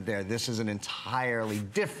investment there. This is an entirely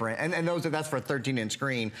different, and that's for a 13-inch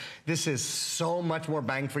screen. This is so much more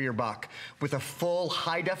bang for your buck. With a full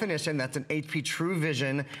high definition, that's an HP True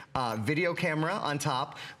Vision video camera on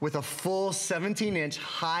top, with a full 17-inch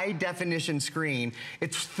high definition screen.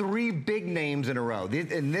 It's 3 big names in a row.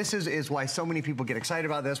 And this is why so many people get excited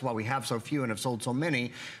about this, why we have so few and have sold so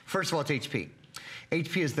many. First of all, it's HP.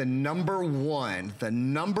 HP is the number one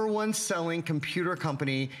selling computer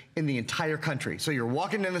company in the entire country. So you're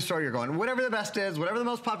walking in the store, you're going, whatever the best is, whatever the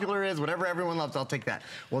most popular is, whatever everyone loves, I'll take that.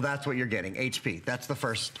 Well, that's what you're getting, HP. That's the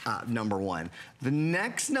first number one. The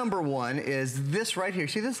next number one is this right here.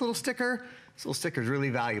 See this little sticker? This little sticker is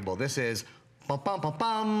really valuable. This is, bum, bum, bum,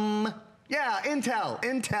 bum, Yeah,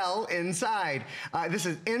 Intel inside. This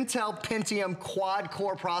is Intel Pentium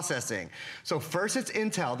quad-core processing. So first it's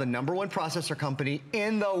Intel, the #1 processor company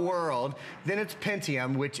in the world. Then it's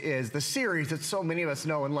Pentium, which is the series that so many of us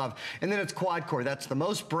know and love. And then it's quad-core. That's the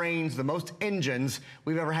most brains, the most engines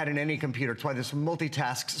we've ever had in any computer. It's why this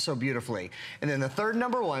multitasks so beautifully. And then the third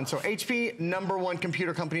 #1, so HP, #1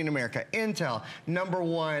 computer company in America. Intel,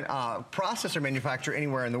 #1 processor manufacturer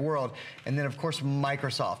anywhere in the world. And then, of course,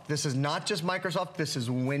 Microsoft. This is not just Microsoft, this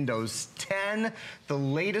is Windows 10, the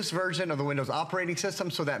latest version of the Windows operating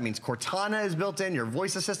system. So that means Cortana is built in, your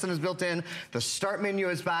voice assistant is built in, the start menu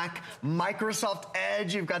is back, Microsoft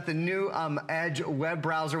Edge, you've got the new Edge web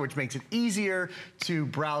browser, which makes it easier to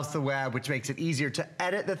browse the web, which makes it easier to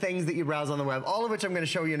edit the things that you browse on the web, all of which I'm going to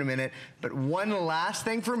show you in a minute. But one last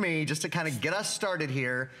thing for me, just to kind of get us started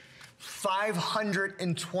here,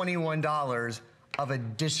 $521 of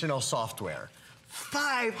additional software.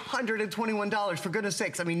 $521, for goodness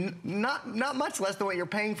sakes. I mean, not much less than what you're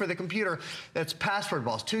paying for the computer that's Password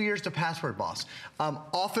Boss, 2 years to Password Boss.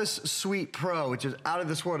 Office Suite Pro, which is out of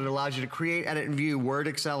this world. It allows you to create, edit, and view Word,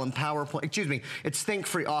 Excel, and PowerPoint. Excuse me, it's Think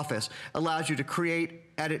Free Office. Allows you to create,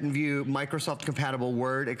 edit, and view Microsoft-compatible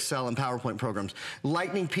Word, Excel, and PowerPoint programs.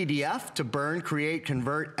 Lightning PDF to burn, create,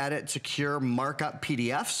 convert, edit, secure, markup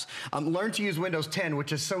PDFs. Learn to use Windows 10,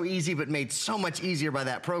 which is so easy but made so much easier by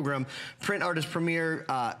that program. Print Artist Premiere,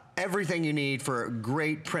 everything you need for a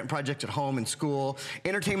great print project at home and school.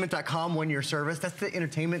 Entertainment.com, 1-year service. That's the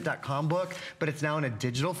Entertainment.com book, but it's now in a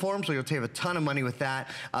digital form, so you'll save a ton of money with that.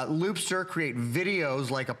 Loopster, create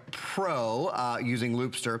videos like a pro using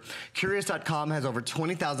Loopster. Curious.com has over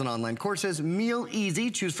 20,000 online courses. Meal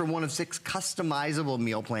Easy, choose from one of 6 customizable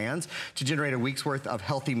meal plans to generate a week's worth of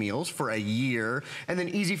healthy meals for a year. And then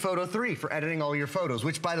Easy Photo 3 for editing all your photos,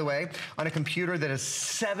 which, by the way, on a computer that is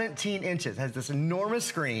 17 inches, has this enormous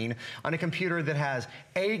screen, on a computer that has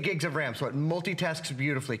 8 gigs of RAM, so it multitasks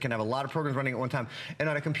beautifully, can have a lot of programs running at one time, and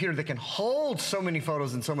on a computer that can hold so many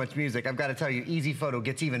photos and so much music, I've got to tell you, Easy Photo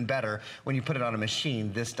gets even better when you put it on a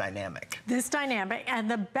machine this dynamic. This dynamic, and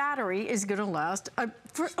the battery is going to last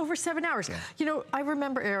for over 7 hours. Yeah. You know, I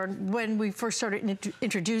remember, Aaron, when we first started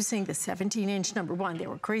introducing the 17-inch #1, they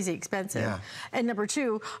were crazy expensive. Yeah. And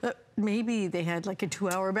 #2, maybe they had like a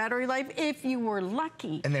 2-hour battery life if you were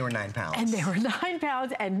lucky. And they were 9 pounds. And they were 9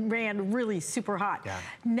 pounds and ran really super hot. Yeah.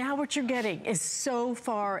 Now what you're getting is so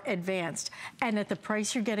far advanced, and at the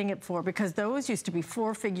price you're getting it for, because those used to be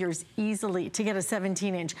 4 figures easily to get a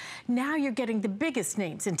 17-inch. Now you're getting the biggest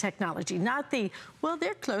names in technology, not the, well,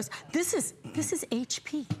 they're close. This is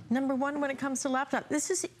HP, #1 when it comes to laptop. This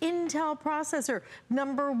is Intel processor,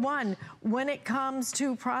 #1 when it comes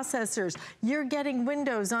to processors. You're getting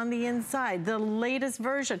Windows on the inside, the latest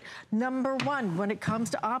version, #1 when it comes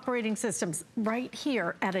to operating systems, right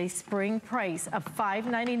here at a spring price of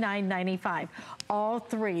 $599.95. All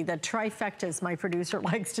 3, the trifecta, as my producer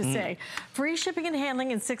likes to say. Free shipping and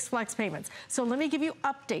handling and 6 flex payments. So let me give you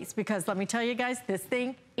updates, because let me tell you guys, this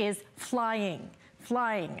thing is flying,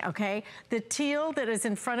 okay? The teal that is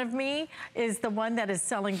in front of me is the one that is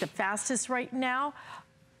selling the fastest right now.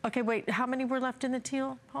 Okay, wait, how many were left in the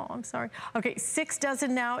teal? Oh, I'm sorry. Okay, 6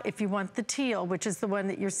 dozen now if you want the teal, which is the one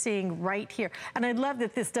that you're seeing right here. And I love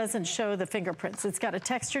that this doesn't show the fingerprints. It's got a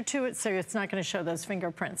texture to it, so it's not gonna show those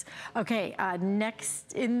fingerprints. Okay,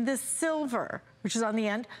 next in the silver, which is on the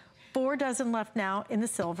end, 4 dozen left now in the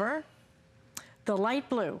silver. The light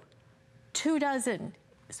blue, 2 dozen.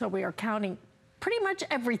 So we are counting, pretty much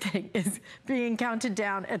everything is being counted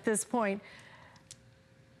down at this point.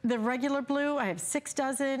 The regular blue, I have 6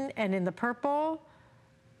 dozen, and in the purple,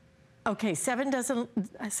 okay, 7 dozen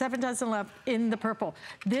left in the purple.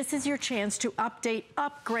 This is your chance to update,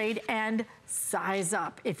 upgrade, and size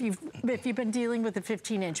up. If you've been dealing with a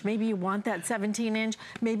 15-inch, maybe you want that 17-inch,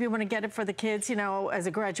 maybe you want to get it for the kids, you know, as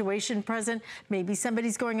a graduation present, maybe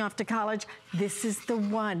somebody's going off to college. This is the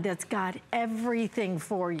one that's got everything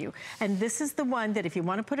for you. And this is the one that if you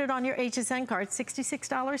want to put it on your HSN card,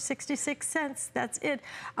 $66.66, that's it.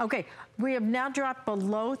 Okay, we have now dropped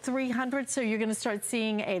below 300, so you're going to start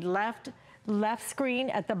seeing a left screen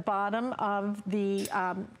at the bottom of the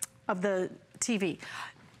TV.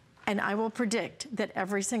 And I will predict that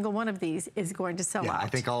every single one of these is going to sell out. I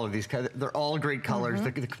think all of these, they're all great colors.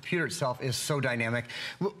 The computer itself is so dynamic.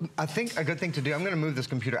 Well, I think a good thing to do, I'm going to move this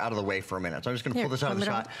computer out of the way for a minute. So I'm just going to pull this out of the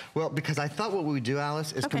shot. Well, because I thought what we would do,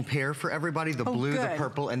 Alice, is compare for everybody the blue, the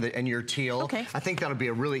purple, and your teal. I think that'll be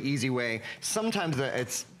a really easy way. Sometimes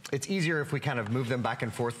it's easier if we kind of move them back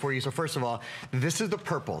and forth for you. So first of all, this is the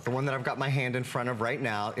purple, the one that I've got my hand in front of right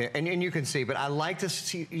now. And you can see, but I like to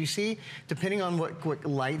see, you see, depending on what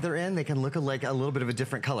light they're in, they can look like a little bit of a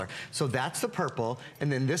different color. So that's the purple,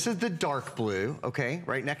 and then this is the dark blue, okay?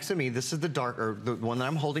 Right next to me, this is the dark, or the one that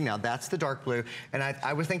I'm holding now, that's the dark blue. And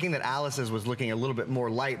I was thinking that Alice's was looking a little bit more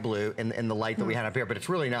light blue in the light that we had up here, but it's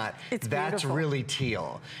really not. That's beautiful. Really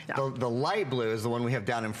teal. Yeah. The light blue is the one we have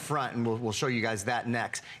down in front, and we'll show you guys that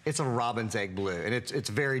next. It's a robin's egg blue, and it's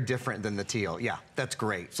very different than the teal. Yeah, that's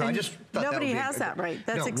great. So and I just thought nobody has that, right?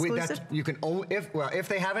 That's exclusive. You can only if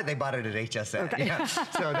they have it, they bought it at HSN. Okay. Yeah.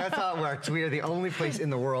 So that's how it works. We are the only place in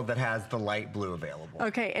the world that has the light blue available.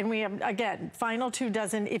 Okay, and we have again final 2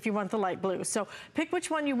 dozen if you want the light blue. So pick which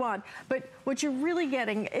one you want. But what you're really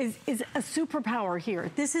getting is a superpower here.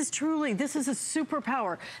 This is a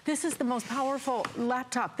superpower. This is the most powerful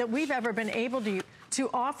laptop that we've ever been able to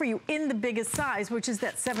offer you in the biggest size, which is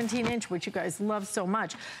that 17-inch, which you guys love so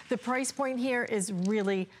much. The price point here is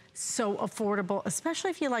really so affordable,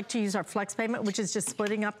 especially if you like to use our flex payment, which is just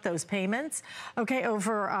splitting up those payments, okay,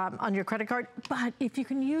 over on your credit card. But if you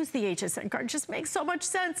can use the HSN card, it just makes so much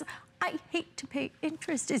sense. I hate to pay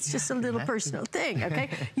interest. It's just a little personal thing, okay?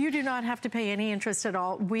 You do not have to pay any interest at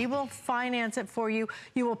all. We will finance it for you.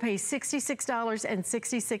 You will pay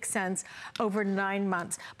 $66.66 over 9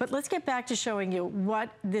 months. But let's get back to showing you what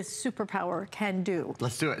this superpower can do.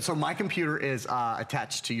 Let's do it. So my computer is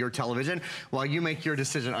attached to your television. While you make your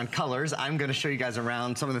decision on colors, I'm going to show you guys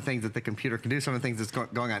around some of the things that the computer can do, some of the things that's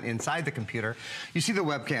going on inside the computer. You see the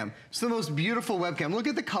webcam. It's the most beautiful webcam. Look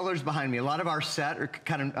at the colors behind me. A lot of our set are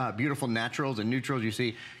kind of beautiful naturals and neutrals. You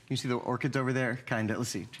see the orchids over there? Kind of. Let's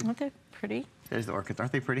see. Aren't they pretty? There's the orchids.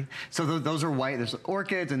 Aren't they pretty? So those are white. There's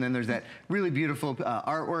orchids, and then there's that really beautiful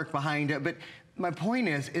artwork behind it. But my point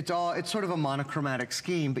is, it's sort of a monochromatic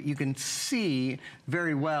scheme, but you can see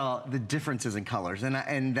very well the differences in colors.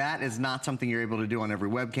 And that is not something you're able to do on every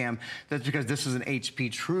webcam. That's because this is an HP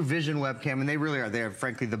True Vision webcam, and they really are. They are,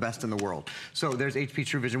 frankly, the best in the world. So there's HP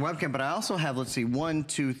True Vision webcam, but I also have, let's see, 1,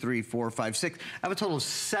 2, 3, 4, 5, 6. I have a total of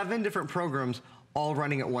 7 different programs all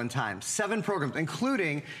running at one time. 7 programs,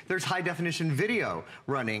 including there's high definition video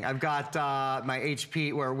running. I've got my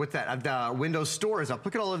HP, or what's that? I've the Windows Store is up.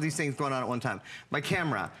 Look at all of these things going on at one time. My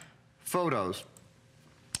camera, photos.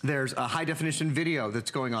 There's a high definition video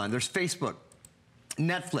that's going on. There's Facebook,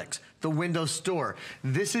 Netflix, the Windows Store.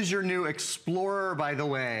 This is your new Explorer, by the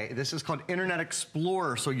way. This is called Internet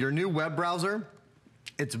Explorer. So your new web browser,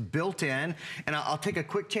 it's built in, and I'll take a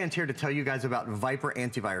quick chance here to tell you guys about Viper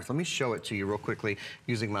Antivirus. Let me show it to you real quickly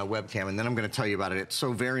using my webcam, and then I'm going to tell you about it. It's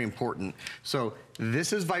so very important. So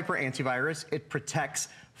this is Viper Antivirus. It protects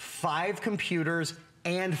 5 computers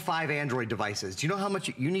and 5 Android devices. Do you know how much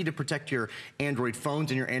you need to protect your Android phones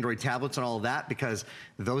and your Android tablets and all of that? Because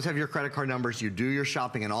those have your credit card numbers, you do your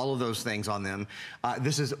shopping and all of those things on them.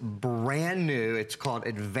 This is brand new. It's called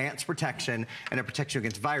Advanced Protection, and it protects you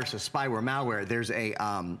against viruses, spyware, malware. There's a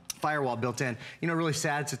firewall built in. You know, a really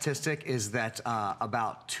sad statistic is that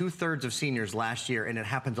about 2/3 of seniors last year, and it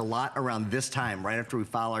happens a lot around this time, right after we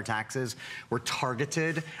file our taxes, were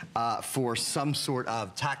targeted for some sort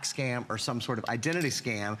of tax scam or some sort of identity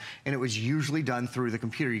scam, and it was usually done through the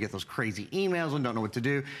computer. You get those crazy emails and don't know what to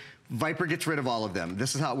do. Viper gets rid of all of them.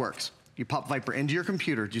 This is how it works. You pop Viper into your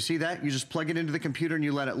computer. Do you see that? You just plug it into the computer and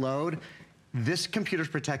you let it load. This computer's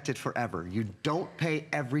protected forever. You don't pay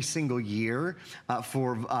every single year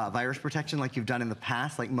for virus protection like you've done in the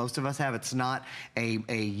past, like most of us have. It's not a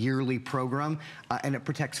yearly program, and it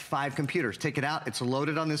protects 5 computers. Take it out, it's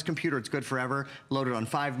loaded on this computer, it's good forever, loaded on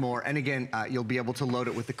 5 more, and again, you'll be able to load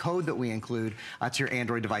it with the code that we include to your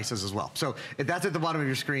Android devices as well. So if that's at the bottom of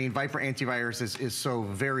your screen, Viper Antivirus is so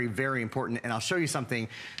very, very important, and I'll show you something.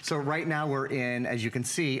 So right now we're in, as you can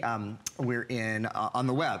see, we're in on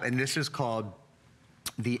the web, and this is called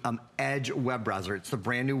the Edge web browser. It's the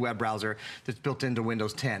brand new web browser that's built into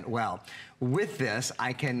Windows 10. Well, with this,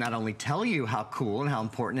 I can not only tell you how cool and how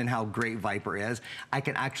important and how great Viper is, I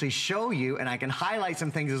can actually show you and I can highlight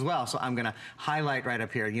some things as well. So I'm gonna highlight right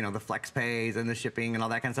up here, you know, the flex pays and the shipping and all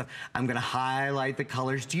that kind of stuff. I'm gonna highlight the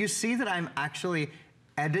colors. Do you see that I'm actually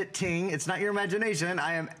editing? It's not your imagination,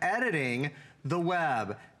 I am editing the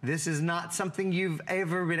web. This is not something you've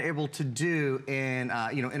ever been able to do in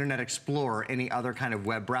you know, Internet Explorer or any other kind of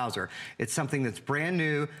web browser. It's something that's brand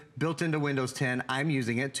new, built into Windows 10. I'm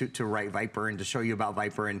using it to write Viper and to show you about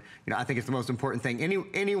Viper, and you know, I think it's the most important thing.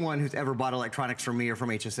 Anyone who's ever bought electronics from me or from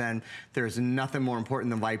HSN, there's nothing more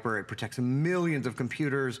important than Viper. It protects millions of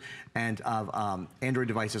computers and of Android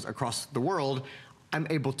devices across the world. I'm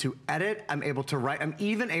able to edit, I'm able to write, I'm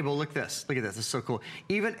even able, look at this, this is so cool,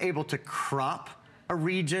 even able to crop, a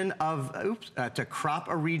region of, to crop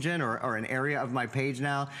a region or an area of my page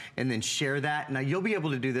now, and then share that. Now you'll be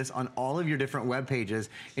able to do this on all of your different web pages,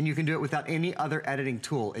 and you can do it without any other editing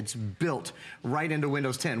tool. It's built right into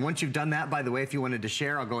Windows 10. Once you've done that, by the way, if you wanted to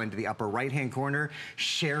share, I'll go into the upper right-hand corner.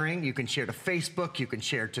 Sharing, you can share to Facebook, you can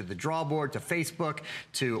share to the Drawboard, to Facebook,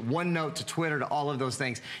 to OneNote, to Twitter, to all of those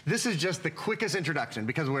things. This is just the quickest introduction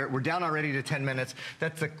because we're down already to 10 minutes.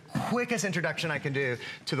 That's the quickest introduction I can do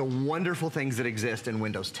to the wonderful things that exist in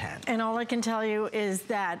Windows 10. And all I can tell you is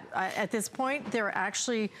that at this point, there are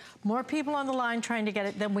actually more people on the line trying to get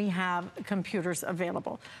it than we have computers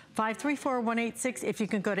available. 534-186, if you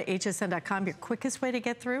can go to hsn.com, your quickest way to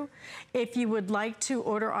get through. If you would like to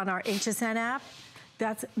order on our HSN app,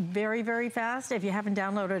 that's very, very fast. If you haven't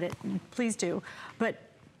downloaded it, please do. But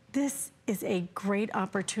this is a great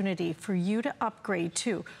opportunity for you to upgrade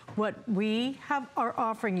to what we are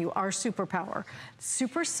offering you, our superpower.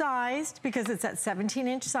 Super sized, because it's that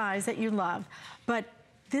 17-inch size that you love. But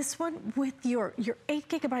this one with your 8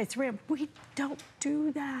 gigabytes RAM, we don't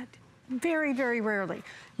do that. Very, very rarely.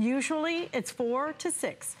 Usually it's 4 to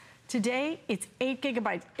 6. Today, it's 8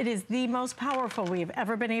 gigabytes. It is the most powerful we have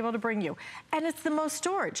ever been able to bring you. And it's the most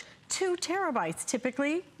storage, 2 terabytes.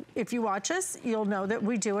 Typically, if you watch us, you'll know that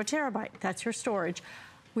we do a terabyte. That's your storage.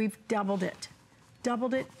 We've doubled it,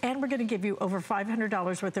 and we're gonna give you over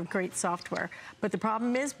 $500 worth of great software. But the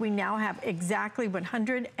problem is we now have exactly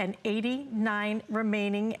 189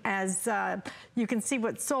 remaining as you can see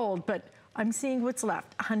what's sold, but I'm seeing what's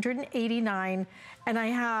left, 189, and I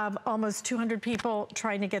have almost 200 people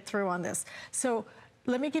trying to get through on this. So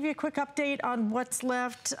let me give you a quick update on what's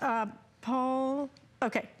left, Paul.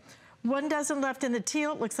 Okay, 1 dozen left in the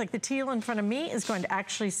teal. It looks like the teal in front of me is going to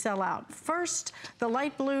actually sell out first. The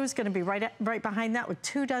light blue is gonna be right behind that with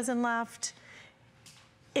 2 dozen left.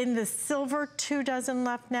 In the silver, 2 dozen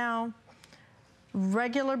left now.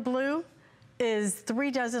 Regular blue is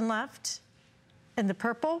 3 dozen left. And the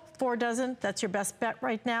purple, 4 dozen, that's your best bet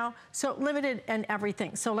right now. So limited and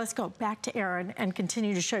everything. So let's go back to Aaron and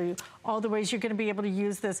continue to show you all the ways you're gonna be able to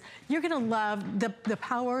use this. You're gonna love the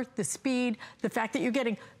power, the speed, the fact that you're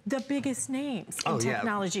getting the biggest names in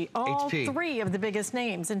technology. Yeah. All HP. 3 of the biggest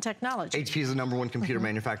names in technology. HP is the #1 computer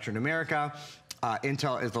manufacturer in America.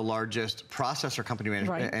 Intel is the largest processor company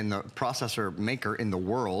and the processor maker in the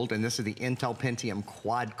world, and this is the Intel Pentium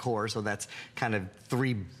quad core, so that's kind of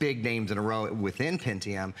 3 big names in a row within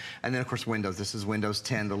Pentium. And then of course Windows. This is Windows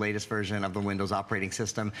 10, the latest version of the Windows operating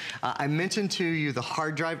system. I mentioned to you the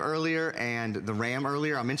hard drive earlier and the RAM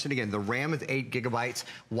earlier. I'll mention again, the RAM is 8 gigabytes.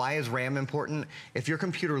 Why is RAM important? If your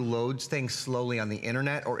computer loads things slowly on the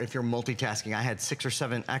internet, or if you're multitasking, I had 6 or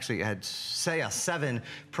 7, actually I had 7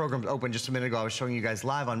 programs open just a minute ago. I was showing you guys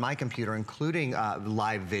live on my computer, including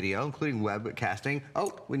live video, including webcasting.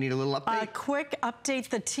 Oh, we need a little update. Quick update,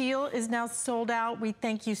 the teal is now sold out. We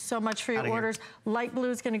thank you so much for your orders. Light blue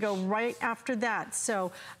is gonna go right after that.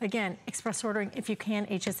 So again, express ordering if you can,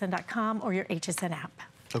 hsn.com or your HSN app.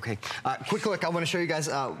 Okay, quick look, I wanna show you guys,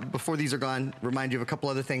 before these are gone, remind you of a couple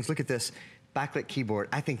other things. Look at this, backlit keyboard.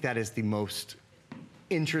 I think that is the most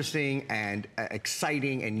interesting and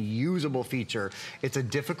exciting and usable feature. It's a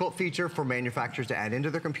difficult feature for manufacturers to add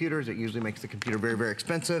into their computers. It usually makes the computer very, very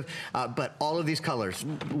expensive. But all of these colors,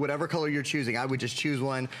 whatever color you're choosing, I would just choose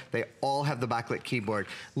one. They all have the backlit keyboard.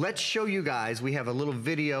 Let's show you guys, we have a little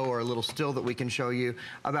video or a little still that we can show you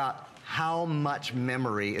about how much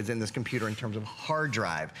memory is in this computer in terms of hard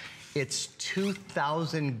drive. It's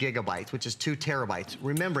 2,000 gigabytes, which is 2 terabytes.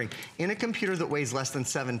 Remembering, in a computer that weighs less than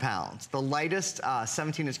 7 pounds, the lightest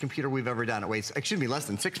 17-inch computer we've ever done, it weighs, excuse me, less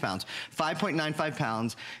than 6 pounds, 5.95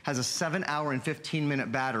 pounds, has a 7-hour and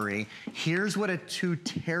 15-minute battery. Here's what a 2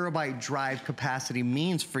 terabyte drive capacity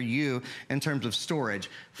means for you in terms of storage.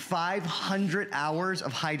 500 hours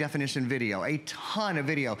of high definition video, a ton of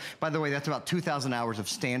video. By the way, that's about 2,000 hours of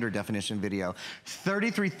standard definition video.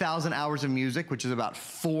 33,000 hours of music, which is about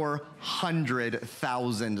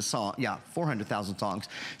 400,000 songs. Yeah, 400,000 songs.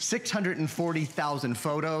 640,000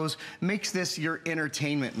 photos. Makes this your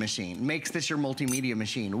entertainment machine. Makes this your multimedia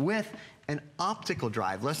machine with an optical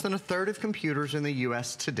drive. Less than a third of computers in the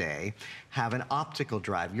US today have an optical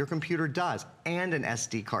drive. Your computer does, and an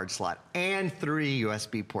SD card slot, and 3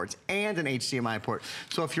 USB ports, and an HDMI port.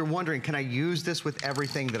 So if you're wondering, can I use this with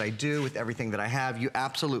everything that I do, with everything that I have, you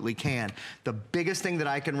absolutely can. The biggest thing that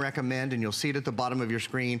I can recommend, and you'll see it at the bottom of your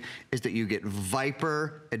screen, is that you get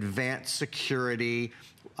Viper Advanced Security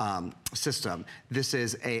system. This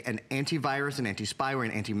is an antivirus, an anti-spyware,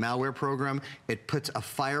 an anti-malware program. It puts a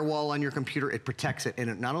firewall on your computer. It protects it. And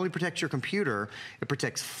it not only protects your computer, it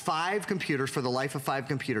protects 5 computers for the life of 5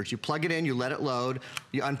 computers. You plug it in, you let it load,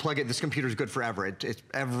 you unplug it, this computer's good forever. It's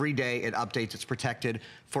every day it updates, it's protected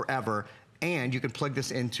forever. And you can plug this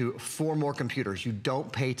into 4 more computers. You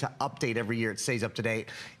don't pay to update every year. It stays up to date.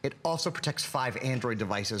 It also protects 5 Android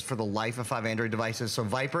devices for the life of 5 Android devices. So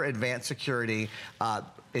Viper Advanced Security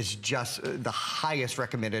is just the highest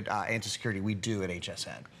recommended anti-security we do at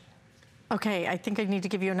HSN. Okay, I think I need to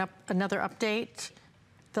give you another update.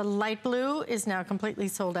 The light blue is now completely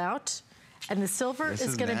sold out. And the silver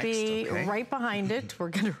is going to be right behind it. We're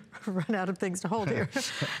going to run out of things to hold here.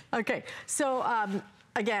 Okay, so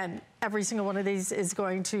again, every single one of these is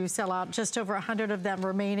going to sell out. Just over 100 of them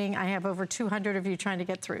remaining. I have over 200 of you trying to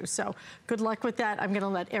get through. So good luck with that. I'm going to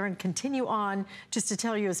let Erin continue on just to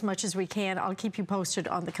tell you as much as we can. I'll keep you posted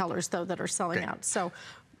on the colors, though, that are selling out. So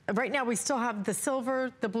right now we still have the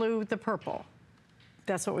silver, the blue, the purple.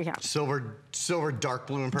 That's what we have. Silver, dark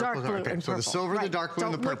blue, and purple. Dark blue and purple. So the silver, the dark blue,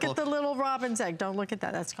 and the purple. Don't look at the little robin's egg. Don't look at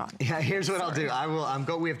that. That's gone. Yeah, here's what I'll do. I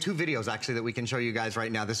will we have 2 videos, actually, that we can show you guys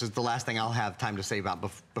right now. This is the last thing I'll have time to say about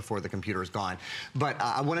before the computer is gone. But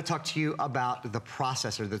I want to talk to you about the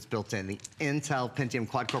processor that's built in, the Intel Pentium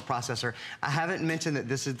quad-core processor. I haven't mentioned that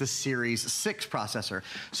this is the Series 6 processor.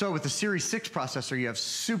 So with the Series 6 processor, you have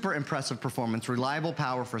super impressive performance, reliable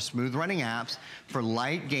power for smooth running apps, for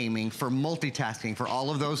light gaming, for multitasking, for all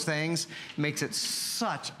of those things. Makes it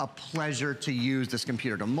such a pleasure to use this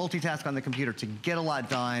computer, to multitask on the computer, to get a lot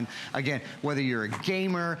done. Again, whether you're a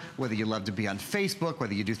gamer, whether you love to be on Facebook,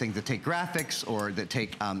 whether you do things that take graphics or that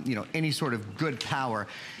take you know, any sort of good power.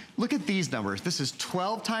 Look at these numbers. This is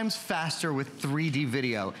 12 times faster with 3D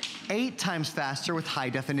video, 8 times faster with high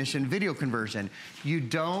definition video conversion. You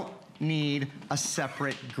don't need a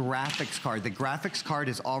separate graphics card. The graphics card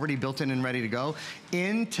is already built in and ready to go.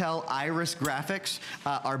 Intel Iris graphics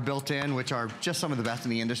are built in, which are just some of the best in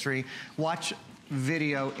the industry. Watch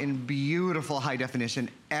video in beautiful high definition,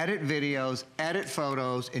 edit videos, edit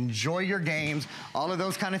photos, enjoy your games, all of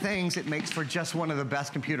those kind of things. It makes for just one of the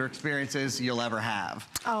best computer experiences you'll ever have.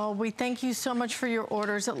 Oh, we thank you so much for your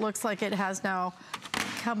orders. It looks like it has now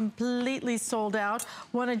completely sold out.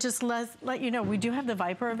 Want to just let you know, we do have the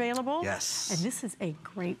Viper available. Yes. And this is a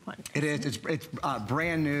great one. It is. It's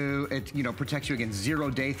brand new. It protects you against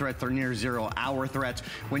 0-day threats or near 0-hour threats.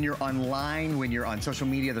 When you're online, when you're on social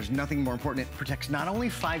media, there's nothing more important. It protects not only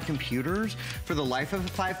 5 computers for the life of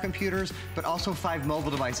 5 computers, but also 5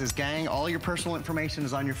 mobile devices. Gang, all your personal information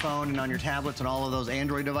is on your phone and on your tablets and all of those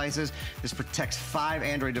Android devices. This protects 5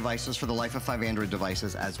 Android devices for the life of 5 Android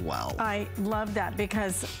devices as well. I love that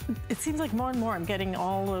because it seems like more and more I'm getting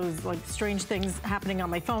all those like strange things happening on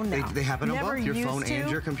my phone now. They happen on both your phone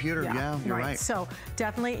and your computer. Yeah, you're right. So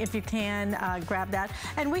definitely, if you can, grab that.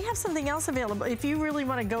 And we have something else available. If you really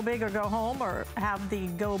want to go big or go home, or have the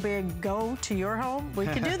go big go to your home, we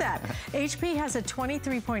can do that. HP has a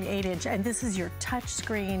 23.8 inch, and this is your touch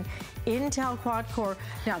screen Intel quad core.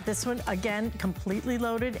 Now this one, again, completely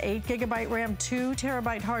loaded, 8 GB RAM, 2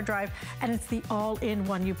 TB hard drive, and it's the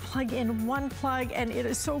all-in-one. You plug in one plug, and it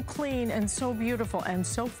is so clean and so beautiful and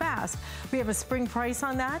so fast. We have a spring price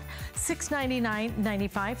on that,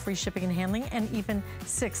 $699.95, free shipping and handling, and even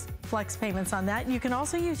 6 flex payments on that. You can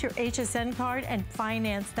also use your HSN card and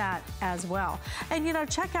finance that as well. And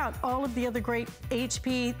check out all of the other great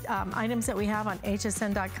HP items that we have on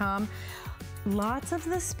hsn.com. Lots of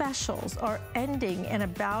the specials are ending in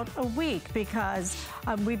about a week because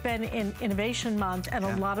we've been in Innovation Month, and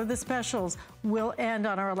a lot of the specials will end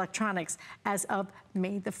on our electronics as of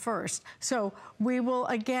May the 1st. So we will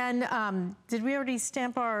again, did we already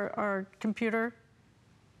stamp our computer?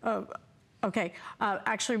 Okay,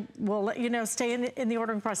 actually, we'll let you know, stay in the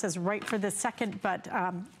ordering process right for this second, but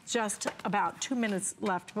just about 2 minutes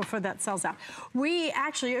left before that sells out. We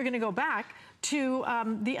actually are gonna go back to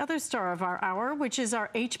the other star of our hour, which is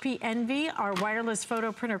our HP Envy, our wireless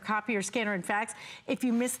photo printer, copier, scanner, and fax. If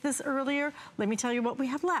you missed this earlier, let me tell you what we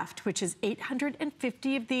have left, which is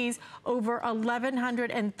 850 of these, over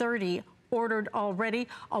 1,130 ordered already.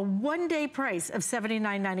 A one-day price of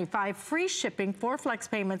 $79.95, free shipping, 4 flex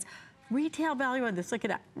payments. Retail value on this, look at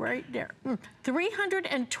that, right there,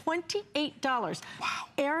 $328. Wow.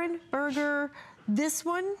 Aaron Berger, this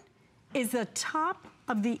one is the top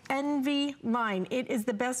of the Envy line. It is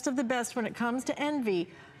the best of the best when it comes to Envy.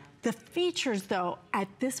 The features, though, at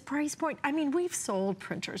this price point, I mean, we've sold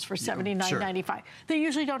printers for $79.95. Sure. They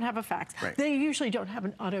usually don't have a fax. Right. They usually don't have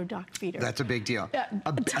an auto dock feeder. That's a big deal.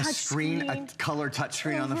 A screen, a color touch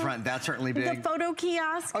screen on the front, that's certainly big. The photo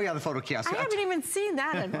kiosk. Oh yeah, the photo kiosk. I haven't even seen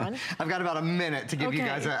that in one. I've got about a minute to give you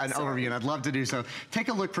guys an overview, and I'd love to do so. Take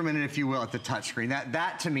a look for a minute, if you will, at the touch screen.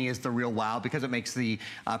 That to me is the real wow, because it makes the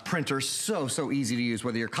printer so easy to use,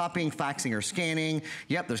 whether you're copying, faxing, or scanning.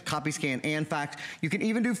 Yep, there's copy, scan, and fax. You can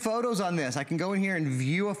even do photos on this. I can go in here and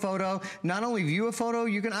view a photo. Not only view a photo,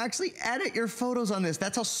 you can actually edit your photos on this.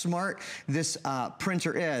 That's how smart this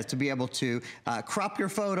printer is, to be able to crop your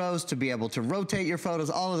photos, to be able to rotate your photos,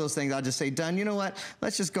 all of those things. I'll just say, done. You know what?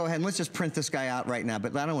 Let's just go ahead and let's just print this guy out right now.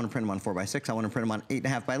 But I don't want to print him on 4x6. I want to print him on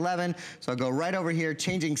 8.5 by 11. So I'll go right over here.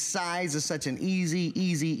 Changing size is such an easy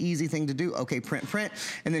thing to do. Okay, print.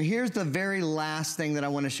 And then here's the very last thing that I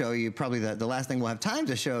want to show you. Probably the last thing we'll have time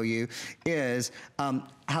to show you is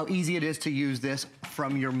how easy it is to use this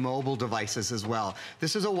from your mobile devices as well.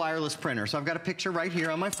 This is a wireless printer. So I've got a picture right here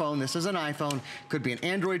on my phone. This is an iPhone. Could be an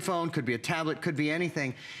Android phone, could be a tablet, could be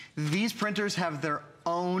anything. These printers have their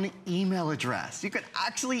own email address. You can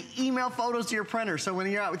actually email photos to your printer. So when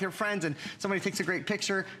you're out with your friends and somebody takes a great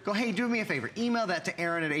picture, go, hey, do me a favor. Email that to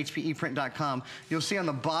Aaron@hpeprint.com. You'll see on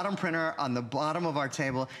the bottom printer, on the bottom of our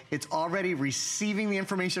table, it's already receiving the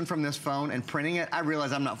information from this phone and printing it. I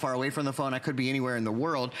realize I'm not far away from the phone. I could be anywhere in the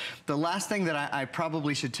world. The last thing that I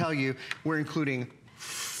probably should tell you, we're including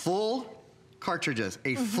full cartridges,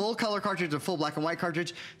 a full color cartridge, a full black and white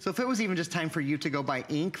cartridge. So if it was even just time for you to go buy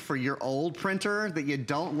ink for your old printer that you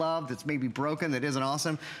don't love, that's maybe broken, that isn't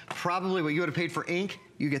awesome, probably what you would have paid for ink,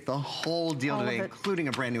 you get the whole deal today, including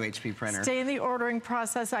a brand new HP printer. Stay in the ordering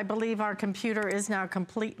process. I believe our computer is now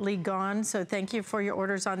completely gone, so thank you for your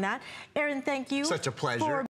orders on that. Aaron, thank you. Such a pleasure.